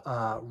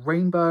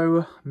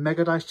Rainbow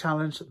Mega Dice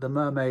Challenge, the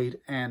Mermaid,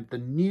 and the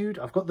Nude.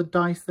 I've got the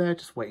dice there,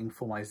 just waiting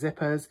for my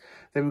zippers.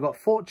 Then we've got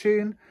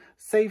Fortune,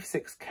 Save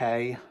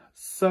 6K,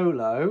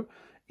 Solo,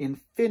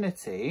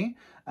 Infinity,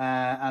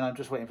 and I'm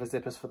just waiting for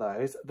zippers for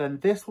those. Then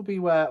this will be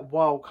where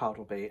Wildcard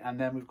will be, and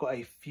then we've got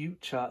a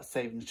future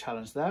savings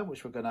challenge there,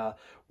 which we're going to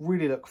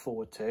really look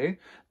forward to.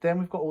 Then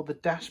we've got all the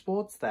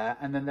dashboards there,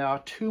 and then there are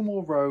 2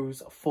 more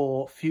rows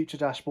for future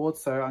dashboards.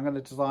 So I'm going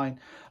to design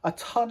a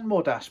ton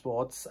more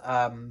dashboards.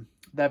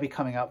 They'll be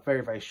coming up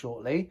very, very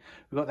shortly.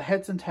 We've got the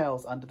heads and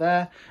tails under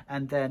there,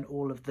 and then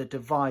all of the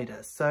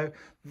dividers. So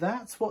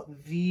that's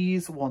what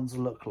these ones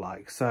look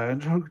like. So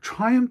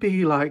try and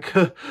be like,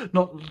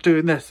 not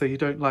doing this so you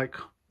don't like,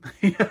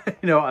 you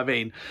know what I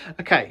mean?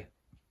 Okay.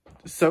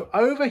 So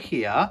over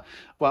here,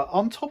 well,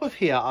 on top of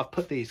here, I've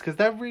put these because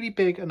they're really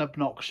big and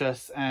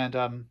obnoxious,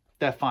 and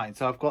they're fine.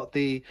 So I've got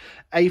the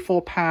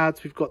A4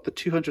 pads, we've got the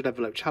 200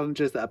 envelope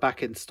challenges that are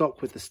back in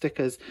stock with the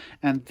stickers,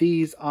 and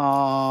these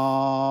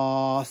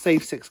are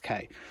Save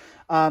 6K.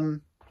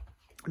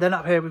 Then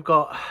up here we've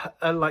got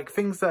like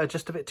things that are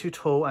just a bit too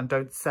tall and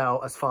don't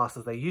sell as fast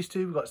as they used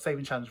to. We've got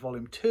Saving Challenge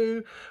Volume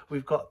 2.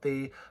 We've got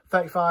the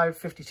 35,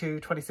 52,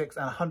 26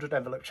 and 100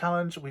 envelope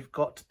challenge. We've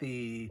got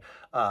the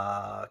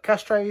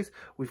cash trays.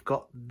 We've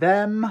got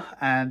them,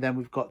 and then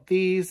we've got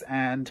these.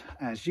 And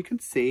as you can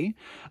see,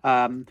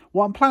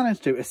 what I'm planning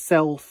to do is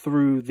sell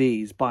through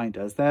these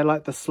binders. They're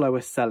like the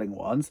slowest selling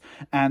ones,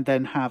 and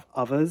then have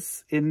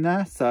others in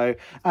there. So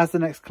as the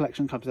next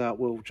collection comes out,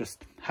 we'll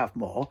just have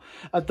more.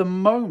 At the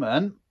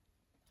moment,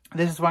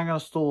 this is where I'm going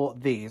to store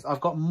these.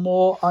 I've got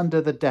more under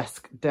the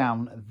desk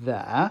down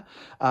there,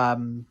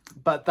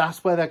 but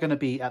that's where they're going to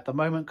be at the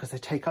moment because they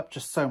take up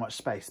just so much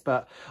space.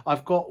 But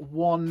I've got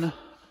 1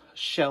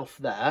 shelf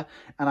there,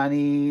 and I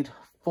need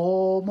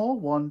 4 more.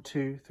 1,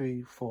 2,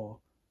 3, 4.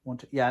 1,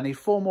 2. Yeah, I need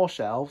 4 more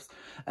shelves,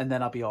 and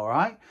then I'll be all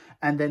right.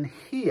 And then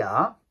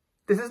here,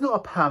 this is not a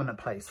permanent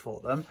place for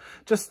them,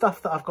 just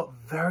stuff that I've got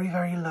very,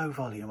 very low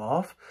volume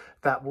of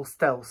that will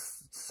sell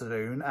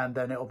soon, and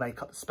then it'll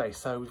make up the space.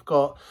 So we've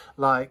got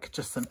like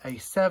just some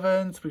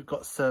A7s, we've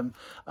got some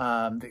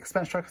the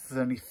expense trackers,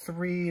 there's only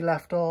 3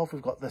 left of,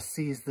 we've got the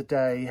Seize the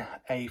Day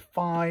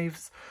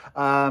A5s,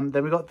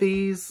 then we've got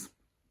these,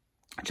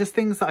 just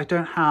things that I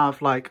don't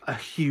have like a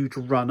huge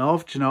run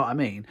of, do you know what I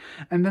mean?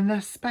 And then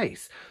there's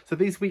space. So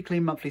these weekly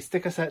and monthly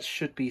sticker sets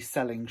should be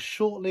selling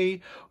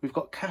shortly. We've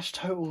got cash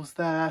totals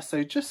there.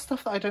 So just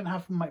stuff that I don't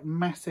have like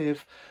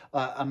massive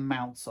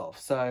amounts of.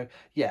 So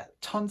yeah,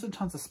 tons and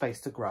tons of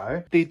space to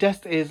grow. The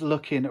desk is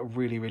looking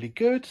really, really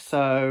good.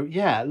 So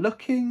yeah,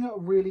 looking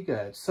really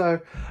good.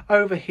 So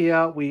over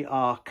here we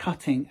are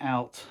cutting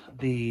out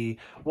the,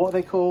 what are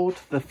they called?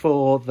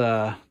 For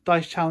the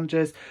dice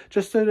challenges,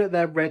 just so that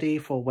they're ready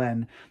for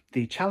when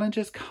the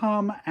challenges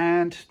come.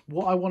 And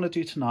what I want to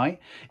do tonight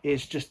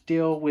is just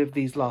deal with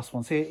these last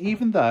ones here,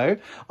 even though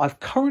I've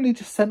currently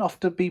just sent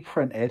off to be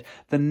printed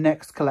the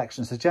next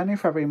collection. So January,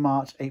 February,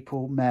 March,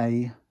 April,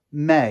 May,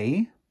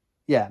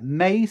 yeah,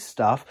 May's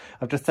stuff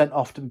I've just sent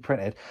off to be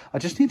printed. I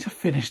just need to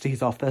finish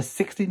these off. There's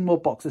 16 more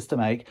boxes to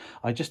make.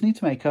 I just need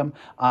to make them.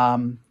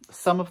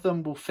 Some of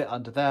them will fit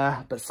under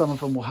there, but some of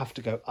them will have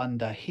to go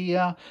under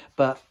here.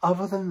 But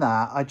other than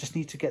that, I just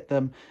need to get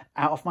them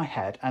out of my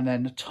head. And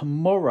then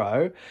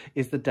tomorrow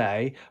is the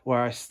day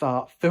where I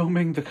start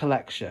filming the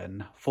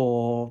collection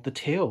for the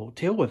teal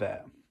with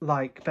it.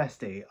 Like,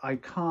 bestie, I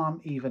can't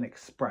even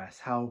express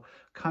how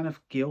kind of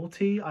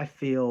guilty I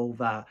feel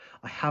that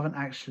I haven't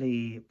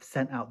actually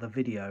sent out the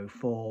video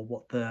for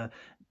what the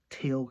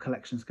teal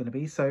collection is going to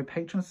be. So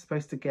patrons are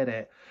supposed to get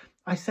it.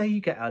 I say you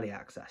get early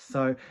access,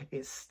 so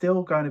it's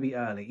still going to be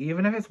early.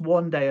 Even if it's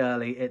one day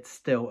early, it's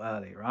still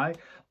early, right?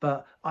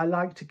 But I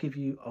like to give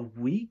you a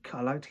week.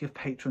 I like to give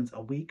patrons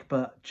a week,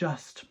 but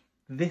just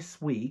this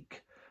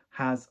week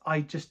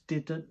I just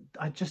didn't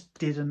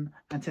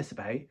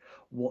anticipate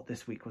what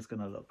this week was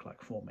going to look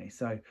like for me.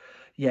 So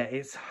yeah,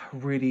 it's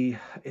really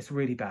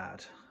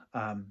bad,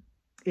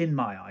 in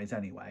my eyes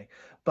anyway.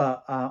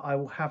 But I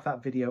will have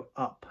that video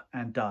up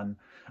and done.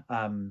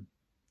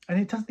 And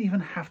it doesn't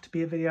even have to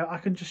be a video. I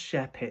can just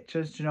share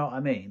pictures. Do you know what I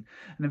mean?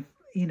 And if,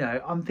 you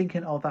know, I'm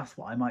thinking, oh, that's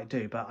what I might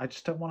do, but I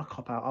just don't want to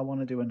cop out. I want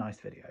to do a nice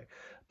video.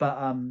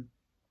 But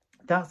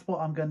that's what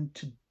I'm going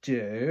to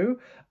do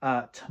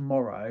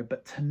tomorrow.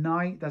 But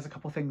tonight there's a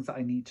couple of things that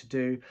I need to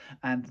do,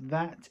 and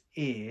that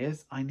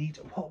is I need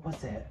to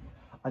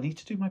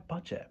do my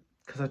budget,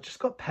 because I just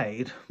got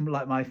paid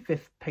like my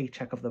 5th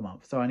paycheck of the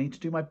month. So I need to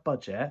do my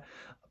budget,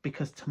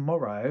 because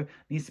tomorrow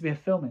needs to be a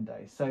filming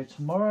day. So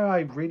tomorrow I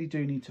really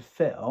do need to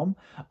film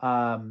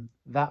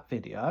that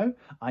video.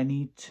 I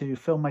need to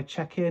film my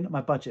check-in,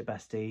 my budget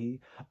bestie,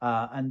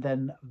 and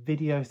then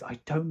videos I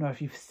don't know if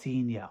you've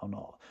seen yet or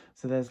not.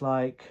 So there's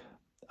like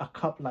a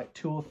couple, like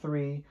 2 or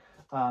 3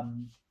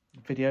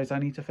 videos I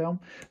need to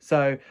film.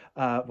 So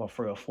well,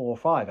 3 or 4 or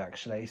 5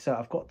 actually. So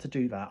I've got to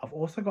do that. I've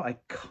also got a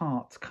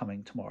cart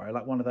coming tomorrow,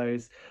 like one of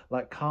those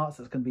like carts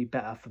that's going to be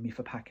better for me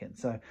for packing.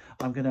 So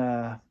I'm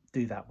gonna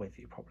do that with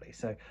you probably.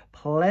 So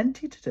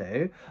plenty to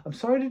do. I'm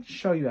sorry I didn't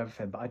show you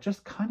everything, but I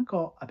just kind of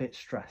got a bit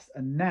stressed,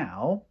 and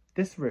now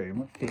this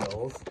room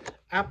feels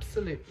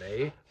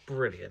absolutely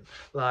brilliant.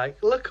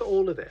 Like, look at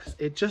all of this.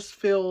 It just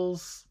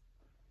feels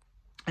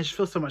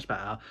so much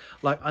better.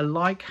 Like, I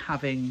like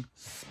having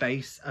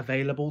space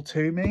available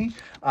to me,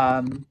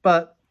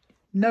 but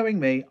knowing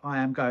me, I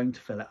am going to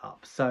fill it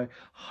up. So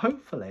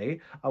hopefully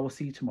I will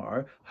see you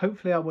tomorrow.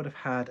 Hopefully I would have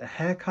had a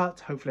haircut.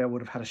 Hopefully I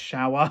would have had a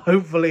shower.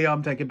 Hopefully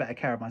I'm taking better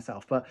care of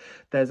myself. But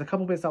there's a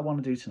couple bits I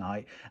want to do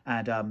tonight,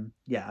 and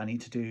yeah, I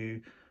need to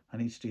do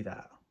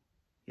that.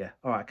 Yeah.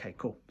 All right. Okay.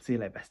 Cool. See you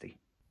later, bestie.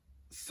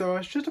 So I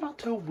was just about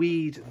to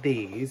weed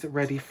these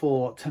ready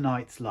for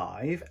tonight's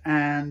live,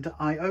 and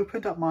I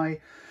opened up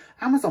my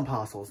Amazon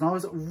parcels, and I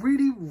was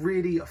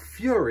really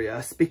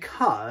furious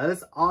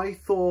because I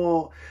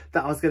thought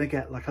that I was going to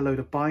get like a load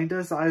of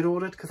binders that I had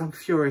ordered, because I'm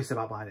furious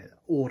about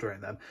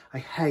ordering them. I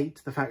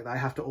hate the fact that I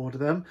have to order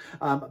them,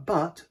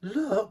 but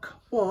look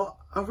what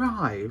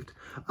arrived.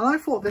 And I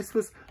thought this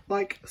was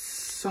like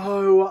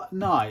so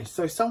nice.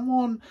 So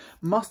someone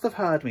must have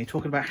heard me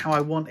talking about how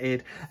I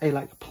wanted a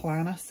like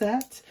planner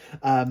set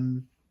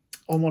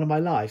on one of my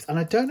lives, and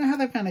I don't know how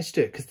they've managed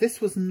to do it, because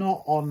this was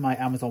not on my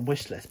Amazon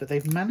wish list, but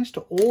they've managed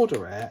to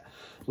order it.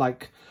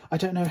 Like, I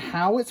don't know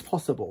how it's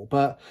possible,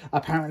 but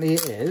apparently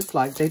it is.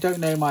 Like, they don't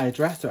know my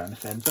address or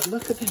anything, but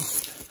look at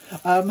this.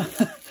 I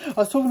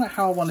was talking about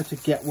how I wanted to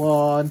get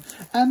one,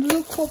 and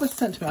look what was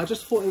sent to me. I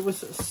just thought it was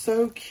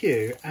so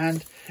cute,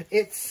 and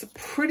it's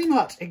pretty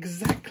much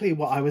exactly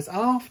what I was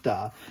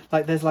after.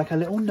 Like, there's like a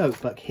little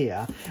notebook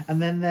here, and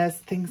then there's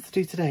things to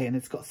do today, and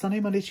it's got Sunday,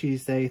 Monday,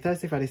 Tuesday,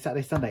 Thursday, Friday,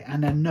 Saturday, Sunday,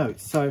 and then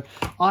notes. So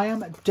I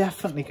am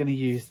definitely going to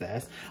use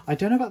this. I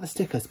don't know about the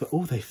stickers, but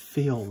oh, they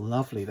feel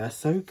lovely. They're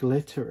so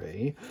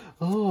glittery.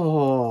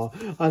 Oh,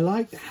 I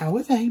like, how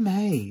are they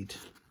made?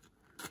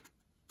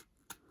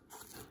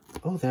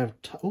 Oh,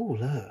 oh,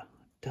 look,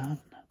 done.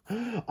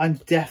 I'm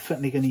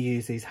definitely going to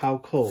use these. How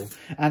cool.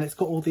 And it's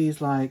got all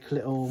these like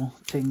little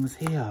things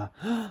here.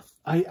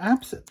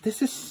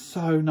 This is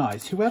so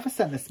nice. Whoever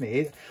sent this to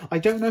me, I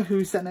don't know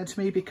who sent it to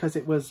me, because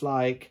it was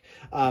like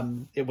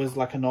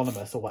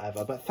anonymous or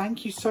whatever, but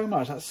thank you so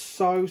much. That's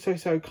so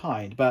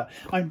kind. But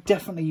I'm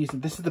definitely using,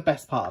 this is the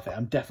best part of it.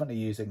 I'm definitely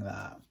using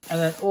that. And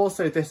then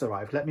also this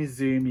arrived. Let me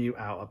zoom you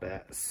out a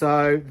bit.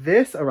 So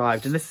this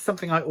arrived, and this is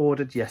something I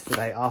ordered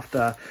yesterday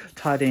after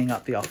tidying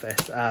up the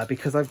office,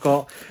 because I've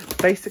got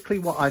basically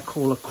what I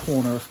call a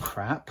corner of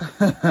crap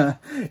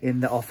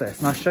in the office,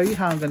 and I'll show you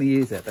how I'm going to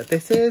use it. But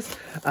this is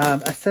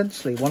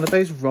essentially one of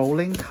those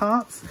rolling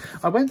carts.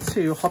 I went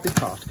to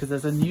Hobbycraft because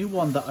there's a new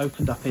one that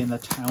opened up in the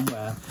town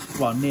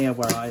near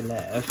where I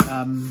live,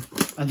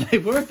 and they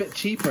were a bit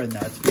cheaper in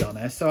there, to be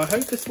honest, so I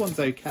hope this one's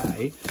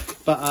okay.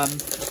 But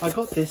I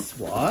got this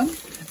one,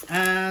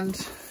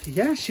 and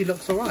yeah, she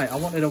looks all right. I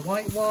wanted a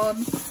white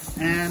one,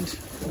 and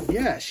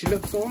yeah, she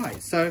looks all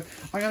right, so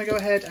I'm gonna go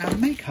ahead and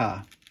make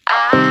her.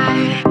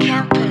 I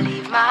can't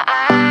believe my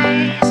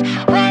eyes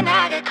when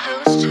I get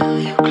close to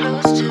you,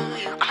 close to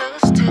you,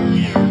 close to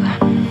you.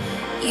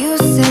 You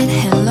said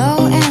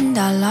hello and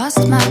I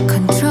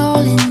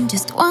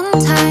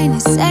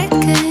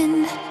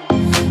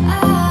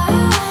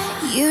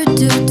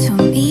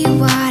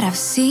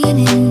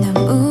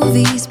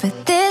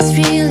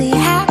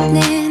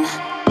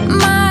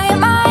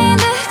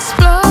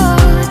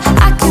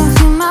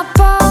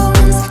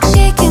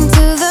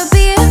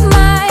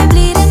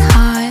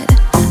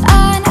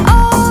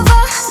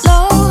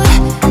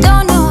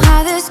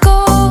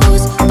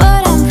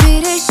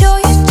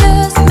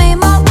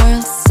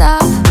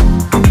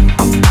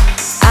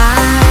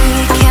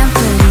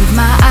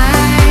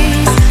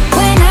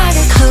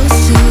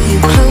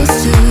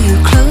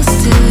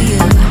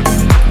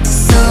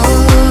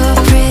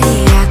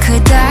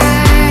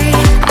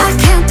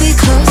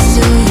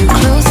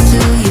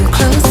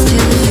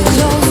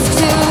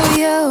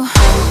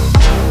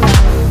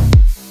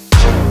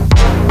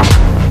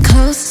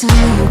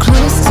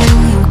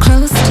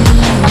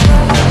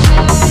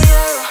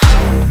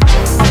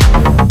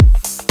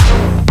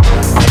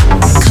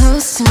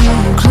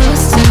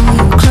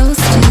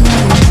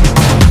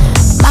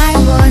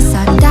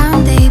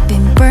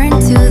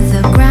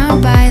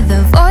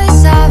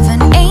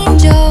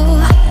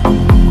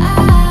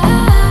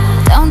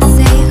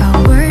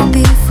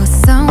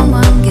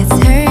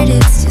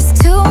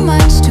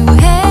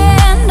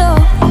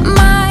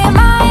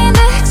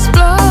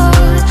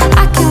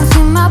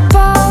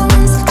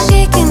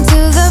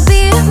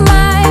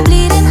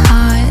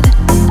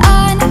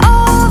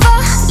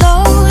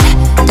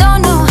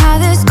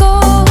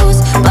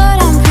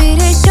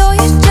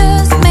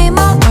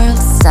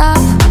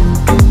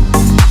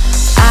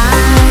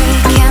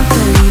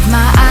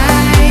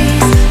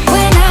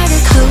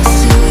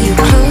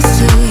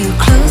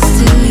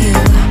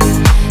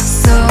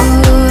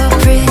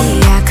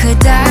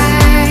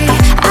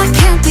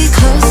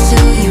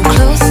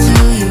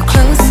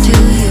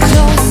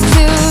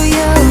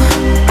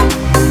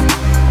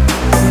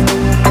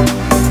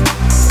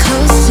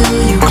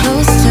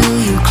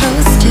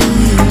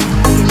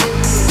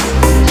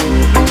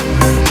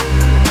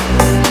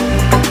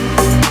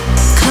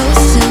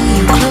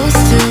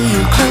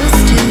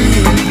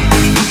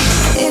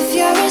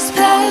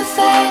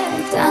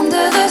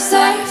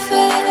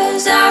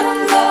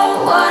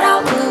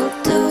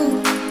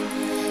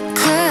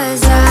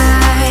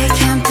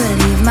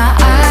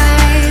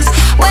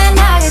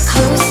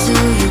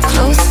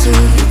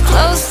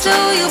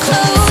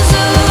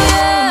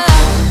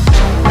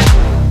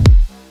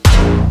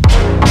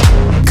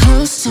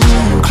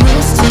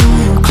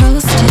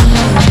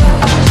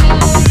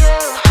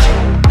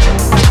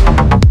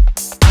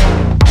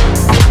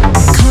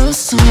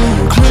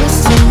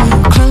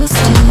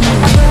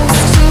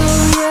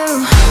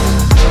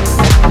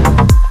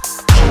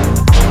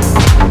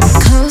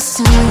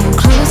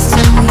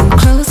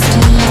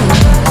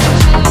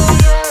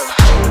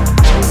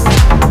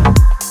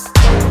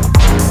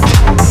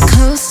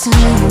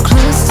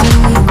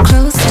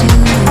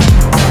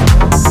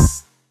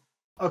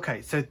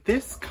so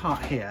this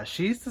cut here,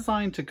 she's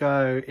designed to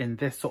go in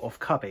this sort of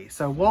cubby.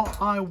 So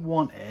what I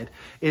wanted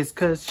is,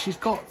 because she's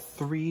got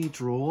 3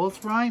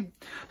 drawers, right?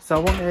 So I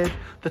wanted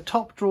the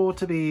top drawer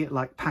to be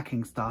like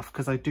packing stuff,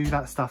 because I do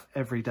that stuff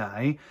every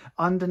day.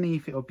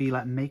 Underneath it will be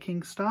like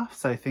making stuff,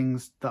 so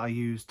things that I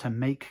use to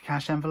make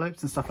cash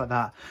envelopes and stuff like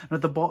that. And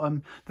at the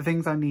bottom, the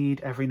things I need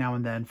every now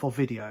and then for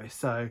video,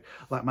 so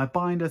like my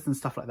binders and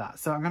stuff like that.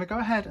 So I'm going to go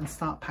ahead and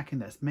start packing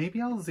this.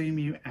 Maybe I'll zoom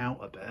you out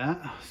a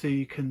bit so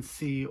you can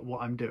see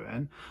what I'm doing.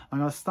 I'm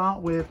going to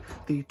start with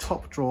the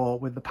top drawer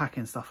with the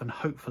packing stuff, and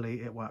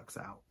hopefully it works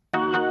out.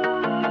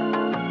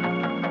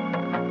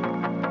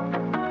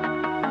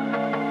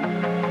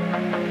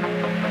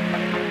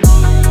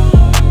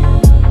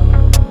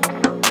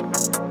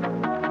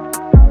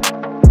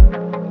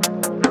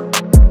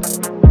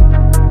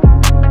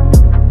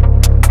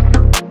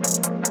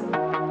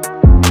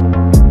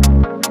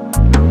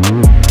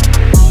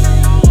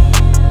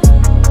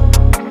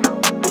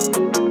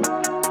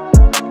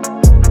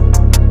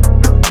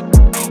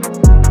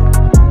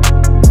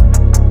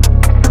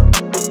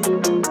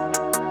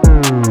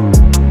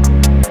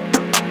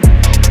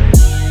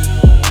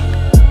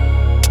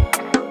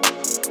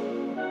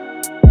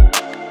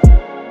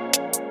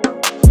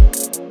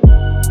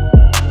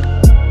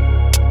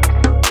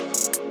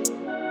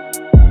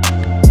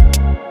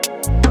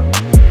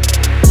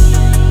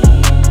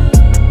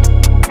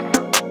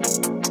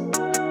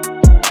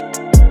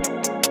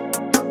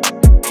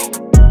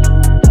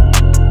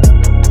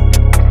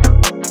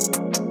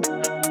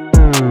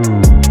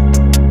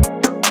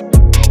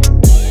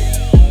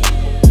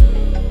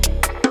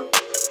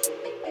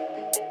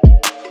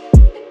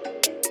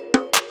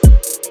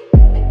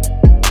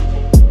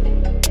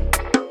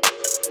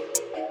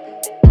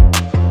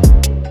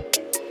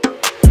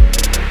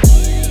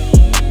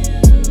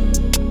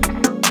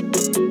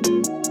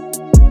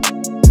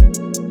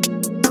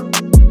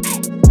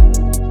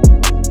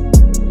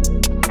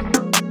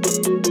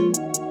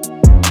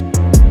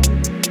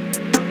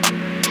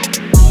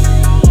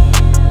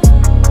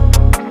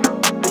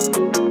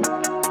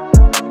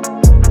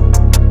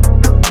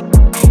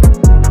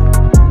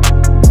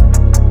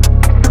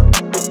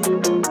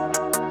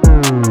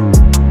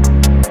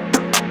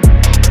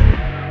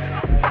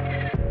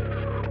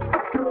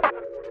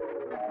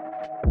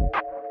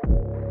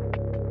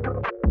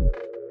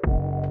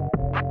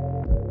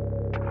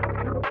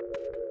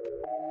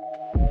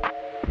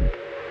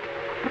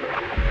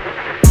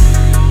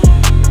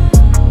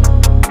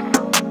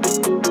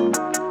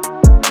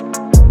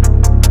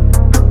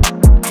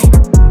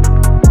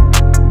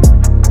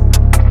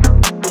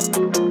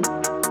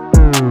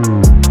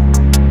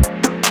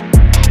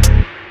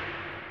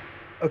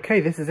 Okay,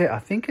 this is it. I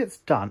think it's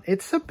done.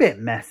 It's a bit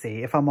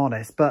messy, if I'm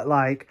honest, but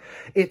like,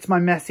 it's my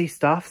messy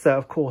stuff, so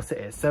of course it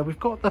is. So we've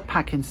got the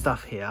packing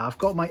stuff here. I've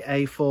got my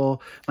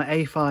A4, my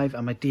A5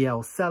 and my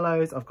DL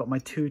cellos. I've got my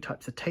 2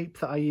 types of tape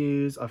that I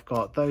use. I've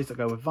got those that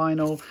go with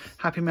vinyl,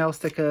 Happy Mail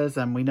stickers,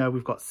 and we know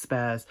we've got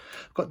spares.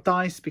 I've got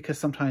dice because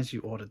sometimes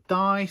you order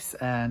dice,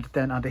 and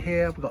then under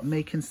here we've got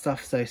making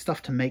stuff, so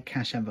stuff to make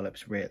cash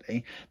envelopes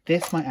really.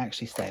 This might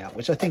actually stay out,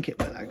 which I think it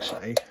will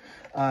actually.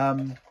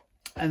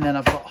 And then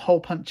I've got hole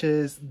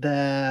punches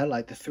there,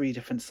 like the 3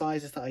 different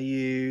sizes that I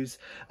use.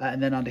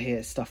 And then under here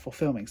is stuff for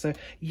filming. So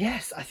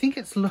yes, I think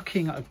it's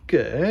looking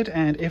good.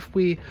 And if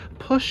we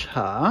push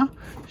her,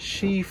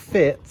 she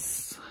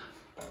fits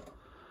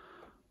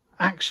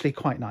actually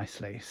quite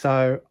nicely.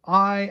 So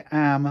I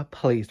am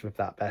pleased with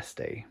that,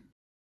 bestie.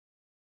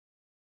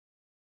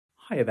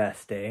 Hiya,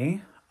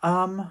 bestie.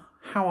 How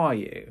are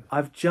you?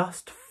 I've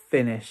just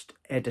finished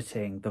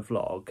editing the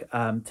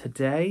vlog.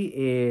 Today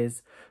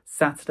is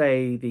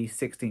Saturday the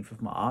 16th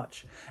of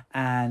March,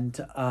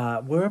 and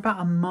we're about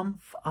a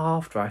month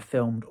after I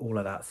filmed all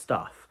of that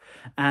stuff,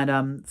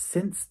 and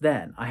since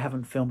then I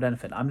haven't filmed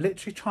anything. I'm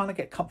literally trying to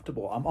get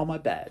comfortable. I'm on my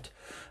bed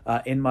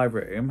in my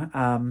room.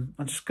 I'm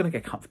just gonna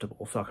get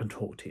comfortable so I can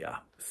talk to you.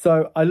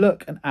 So I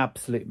look an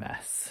absolute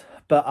mess,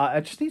 but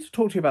I just need to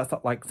talk to you about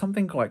stuff, like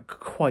something like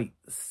quite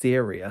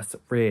serious,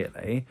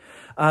 really.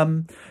 I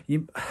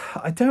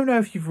don't know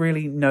if you've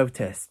really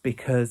noticed,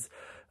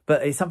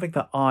 but it's something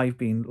that I've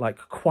been like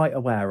quite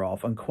aware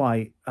of, and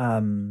quite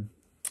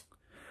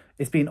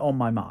it's been on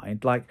my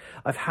mind. Like,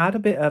 I've had a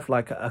bit of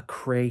like a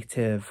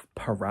creative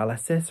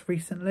paralysis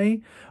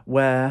recently,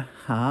 where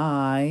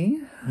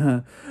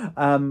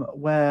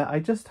where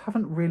I just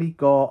haven't really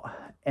got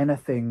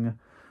anything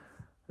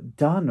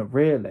done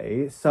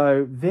really.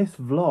 So this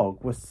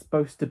vlog was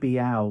supposed to be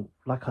out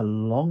like a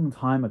long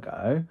time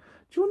ago.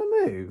 Do you want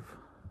to move?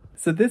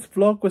 So this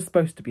vlog was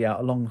supposed to be out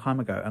a long time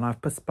ago, and I've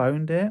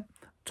postponed it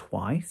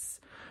twice.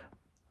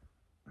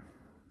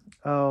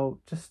 Oh,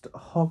 just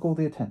hog all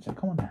the attention.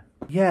 Come on then.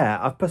 Yeah,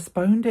 I've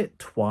postponed it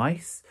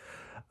twice.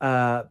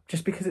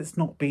 just because it's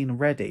not been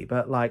ready.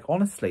 But like,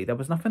 honestly, there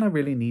was nothing I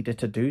really needed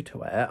to do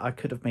to it. I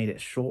could have made it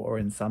shorter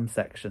in some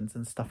sections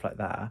and stuff like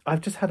that.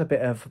 I've just had a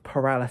bit of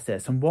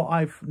paralysis, and what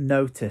I've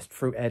noticed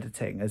through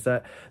editing is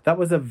that that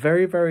was a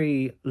very,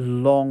 very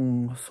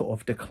long sort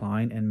of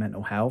decline in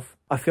mental health.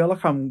 I feel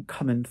like I'm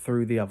coming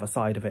through the other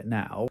side of it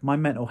now. My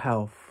mental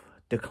health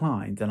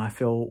declined and I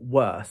feel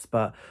worse,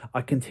 but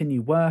I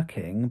continue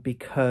working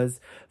because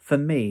for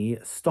me,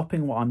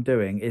 stopping what I'm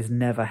doing is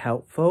never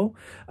helpful,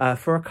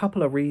 for a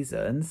couple of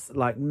reasons.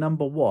 Like,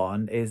 number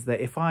one is that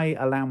if I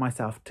allow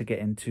myself to get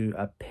into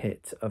a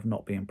pit of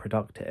not being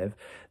productive,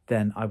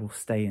 then I will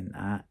stay in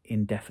that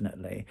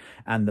indefinitely.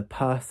 And the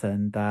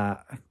person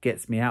that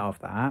gets me out of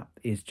that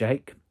is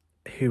Jake,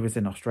 who is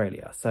in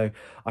Australia. So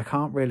I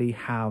can't really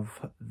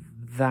have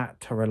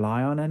that to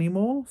rely on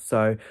anymore.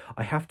 So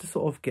I have to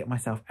sort of get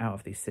myself out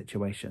of these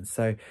situations.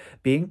 So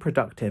being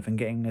productive and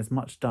getting as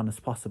much done as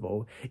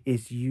possible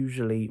is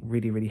usually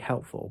really, really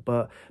helpful.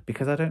 But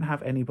because I don't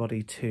have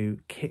anybody to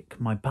kick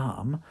my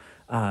bum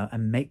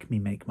and make me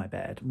make my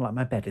bed, like,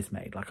 my bed is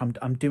made. Like,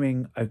 I'm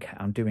doing okay.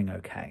 I'm doing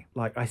okay.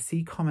 Like, I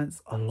see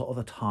comments a lot of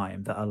the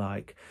time that are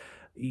like,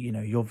 you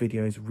know, your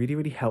videos really,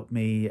 really help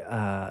me.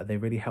 They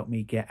really help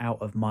me get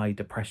out of my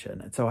depression.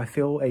 And so I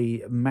feel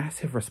a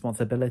massive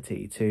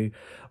responsibility to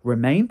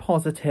remain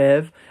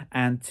positive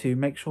and to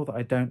make sure that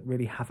I don't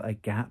really have a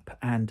gap.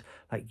 And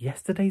like,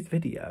 yesterday's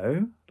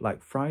video,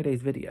 like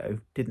Friday's video,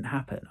 didn't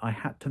happen. I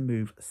had to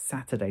move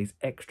Saturday's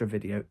extra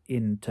video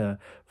into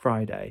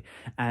Friday.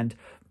 And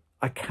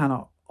I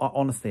cannot,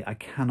 honestly, I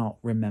cannot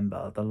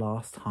remember the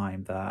last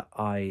time that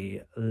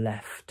I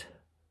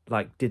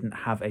didn't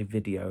have a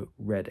video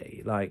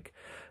ready. Like,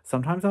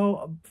 sometimes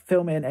I'll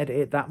film it and edit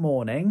it that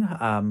morning,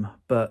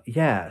 but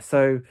yeah.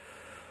 So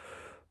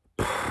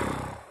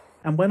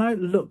and when I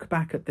look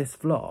back at this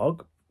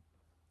vlog,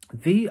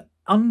 the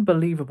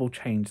unbelievable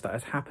change that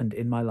has happened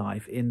in my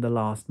life in the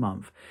last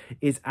month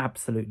is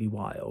absolutely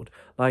wild.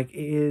 Like, it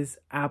is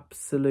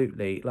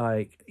absolutely,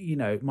 like, you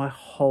know, my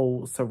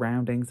whole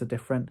surroundings are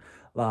different.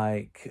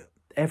 Like,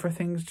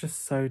 everything's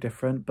just so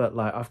different. But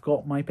like, I've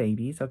got my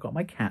babies, I've got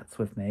my cats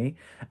with me,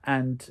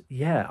 and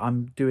yeah,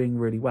 I'm doing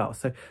really well.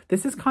 So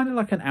this is kind of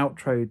like an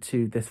outro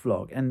to this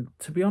vlog, and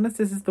to be honest,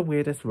 this is the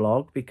weirdest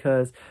vlog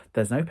because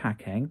there's no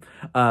packing.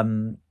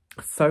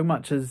 So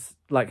much has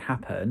like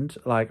happened.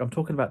 Like, I'm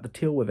talking about the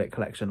Teal With It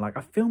collection. Like,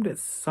 I filmed it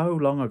so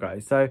long ago.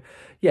 So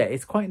yeah,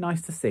 it's quite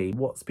nice to see.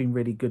 What's been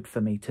really good for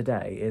me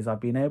today is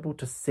I've been able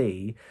to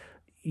see,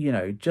 you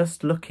know,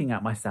 just looking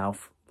at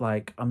myself,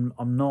 like, I'm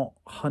not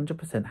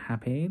 100%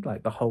 happy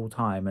like the whole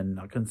time, and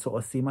I can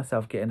sort of see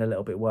myself getting a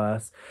little bit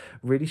worse,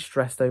 really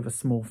stressed over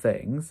small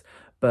things.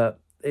 But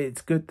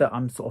it's good that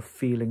I'm sort of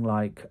feeling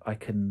like I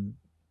can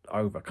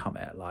overcome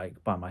it,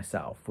 like, by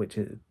myself, which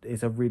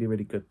is a really,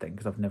 really good thing,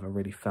 because I've never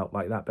really felt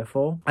like that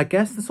before. I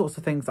guess the sorts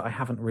of things that I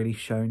haven't really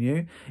shown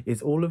you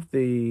is all of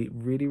the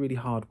really, really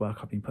hard work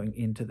I've been putting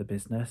into the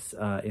business.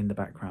 In the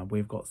background,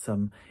 we've got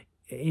some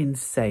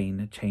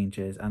insane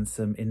changes and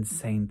some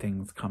insane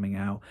things coming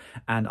out,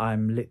 and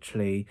I'm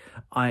literally,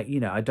 I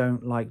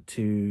don't like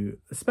to,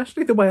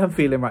 especially the way I'm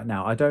feeling right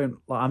now,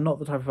 I'm not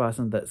the type of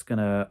person that's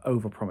gonna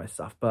overpromise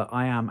stuff, but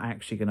I am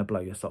actually gonna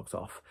blow your socks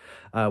off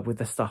with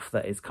the stuff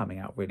that is coming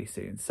out really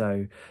soon.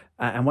 So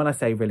and when I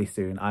say really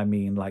soon, I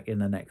mean like in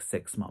the next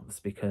 6 months,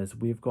 because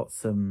we've got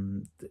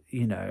some,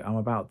 you know, I'm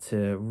about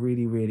to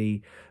really,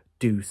 really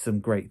do some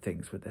great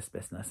things with this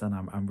business, and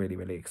I'm really,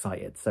 really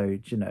excited. So,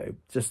 you know,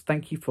 just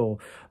thank you for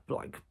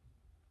like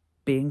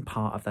being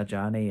part of that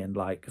journey and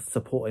like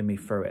supporting me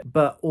through it.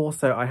 But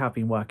also, I have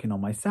been working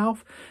on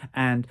myself,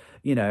 and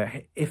you know,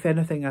 if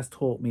anything has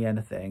taught me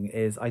anything,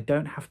 is I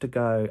don't have to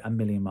go a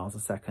million miles a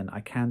second.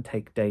 I can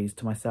take days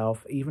to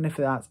myself, even if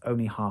that's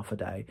only half a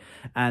day.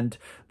 And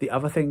the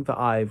other thing that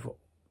I've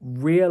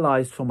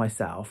realized for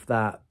myself,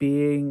 that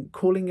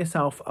calling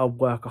yourself a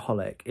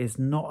workaholic is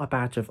not a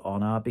badge of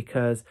honor,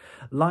 because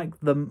like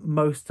the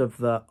most of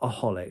the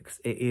aholics,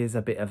 it is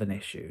a bit of an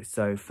issue.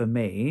 So for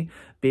me,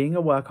 being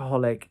a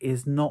workaholic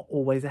is not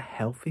always a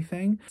healthy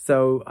thing,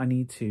 so I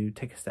need to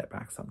take a step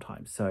back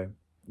sometimes. So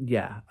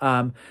yeah,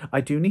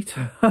 I do need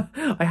to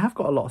I have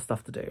got a lot of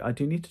stuff to do. I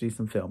do need to do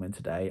some filming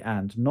today,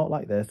 and not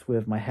like this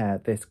with my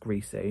hair this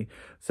greasy.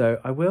 So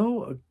I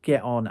will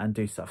get on and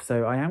do stuff.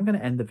 So I am going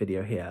to end the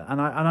video here, and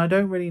I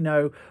don't really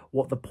know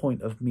what the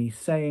point of me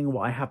saying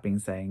what I have been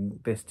saying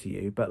this to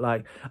you, but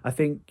like, I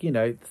think, you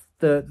know,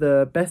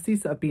 the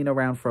besties that have been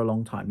around for a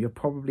long time, you're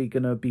probably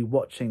going to be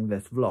watching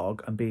this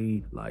vlog and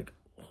be like,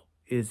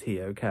 is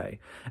he okay?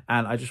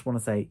 And I just want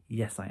to say,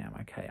 yes, I am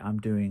okay. I'm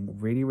doing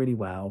really, really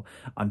well.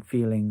 I'm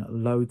feeling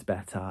loads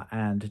better,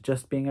 and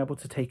just being able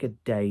to take a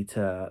day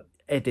to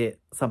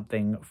edit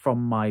something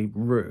from my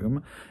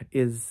room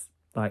is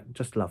like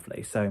just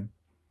lovely. So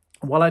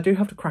while I do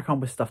have to crack on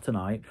with stuff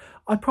tonight,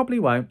 I probably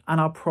won't, and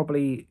I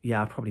probably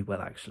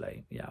will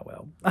actually. Yeah, I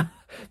will.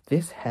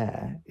 This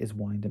hair is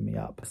winding me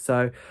up.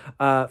 So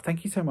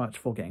thank you so much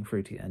for getting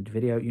through to the end of the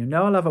video. You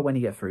know I love it when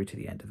you get through to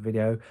the end of the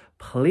video.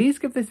 Please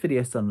give this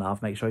video some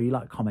love. Make sure you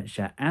like, comment,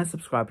 share, and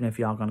subscribe. And if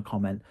you are going to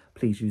comment,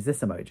 please use this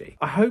emoji.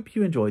 I hope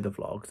you enjoyed the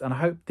vlogs, and I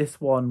hope this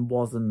one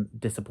wasn't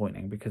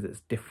disappointing because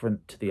it's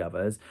different to the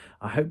others.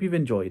 I hope you've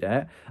enjoyed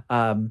it.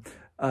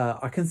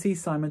 I can see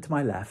Simon to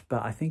my left,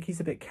 but I think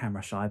he's a bit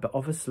camera shy. But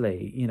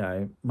obviously, you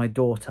know, my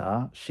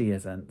daughter, she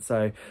isn't.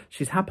 So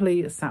she's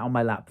happily sat on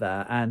my lap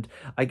there. And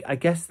I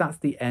guess that's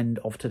the end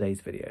of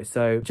today's video.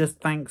 So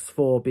just thanks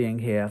for being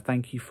here.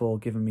 Thank you for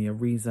giving me a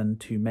reason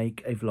to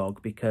make a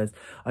vlog, because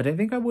I don't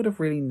think I would have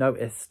really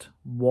noticed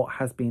what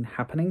has been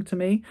happening to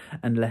me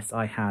unless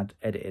I had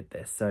edited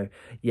this. So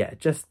yeah,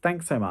 just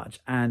thanks so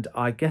much. And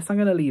I guess I'm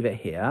going to leave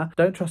it here.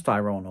 Don't trust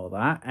Ira on all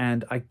that.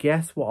 And I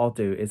guess what I'll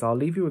do is I'll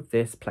leave you with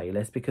this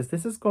playlist, because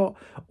this has got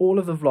all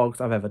of the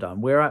vlogs I've ever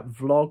done. We're at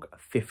vlog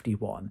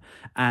 51,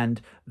 and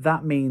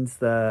that means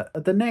that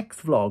the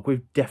next vlog,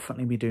 we've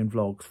definitely been doing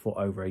vlogs for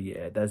over a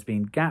year. There's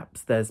been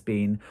gaps, there's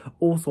been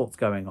all sorts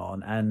going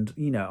on, and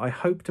you know, I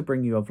hope to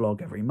bring you a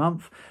vlog every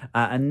month,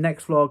 and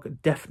next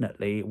vlog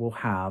definitely will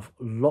have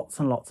lots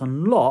and lots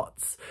and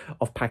lots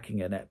of packing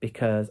in it,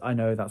 because I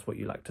know that's what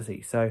you like to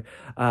see. So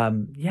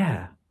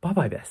yeah, bye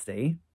bye bestie.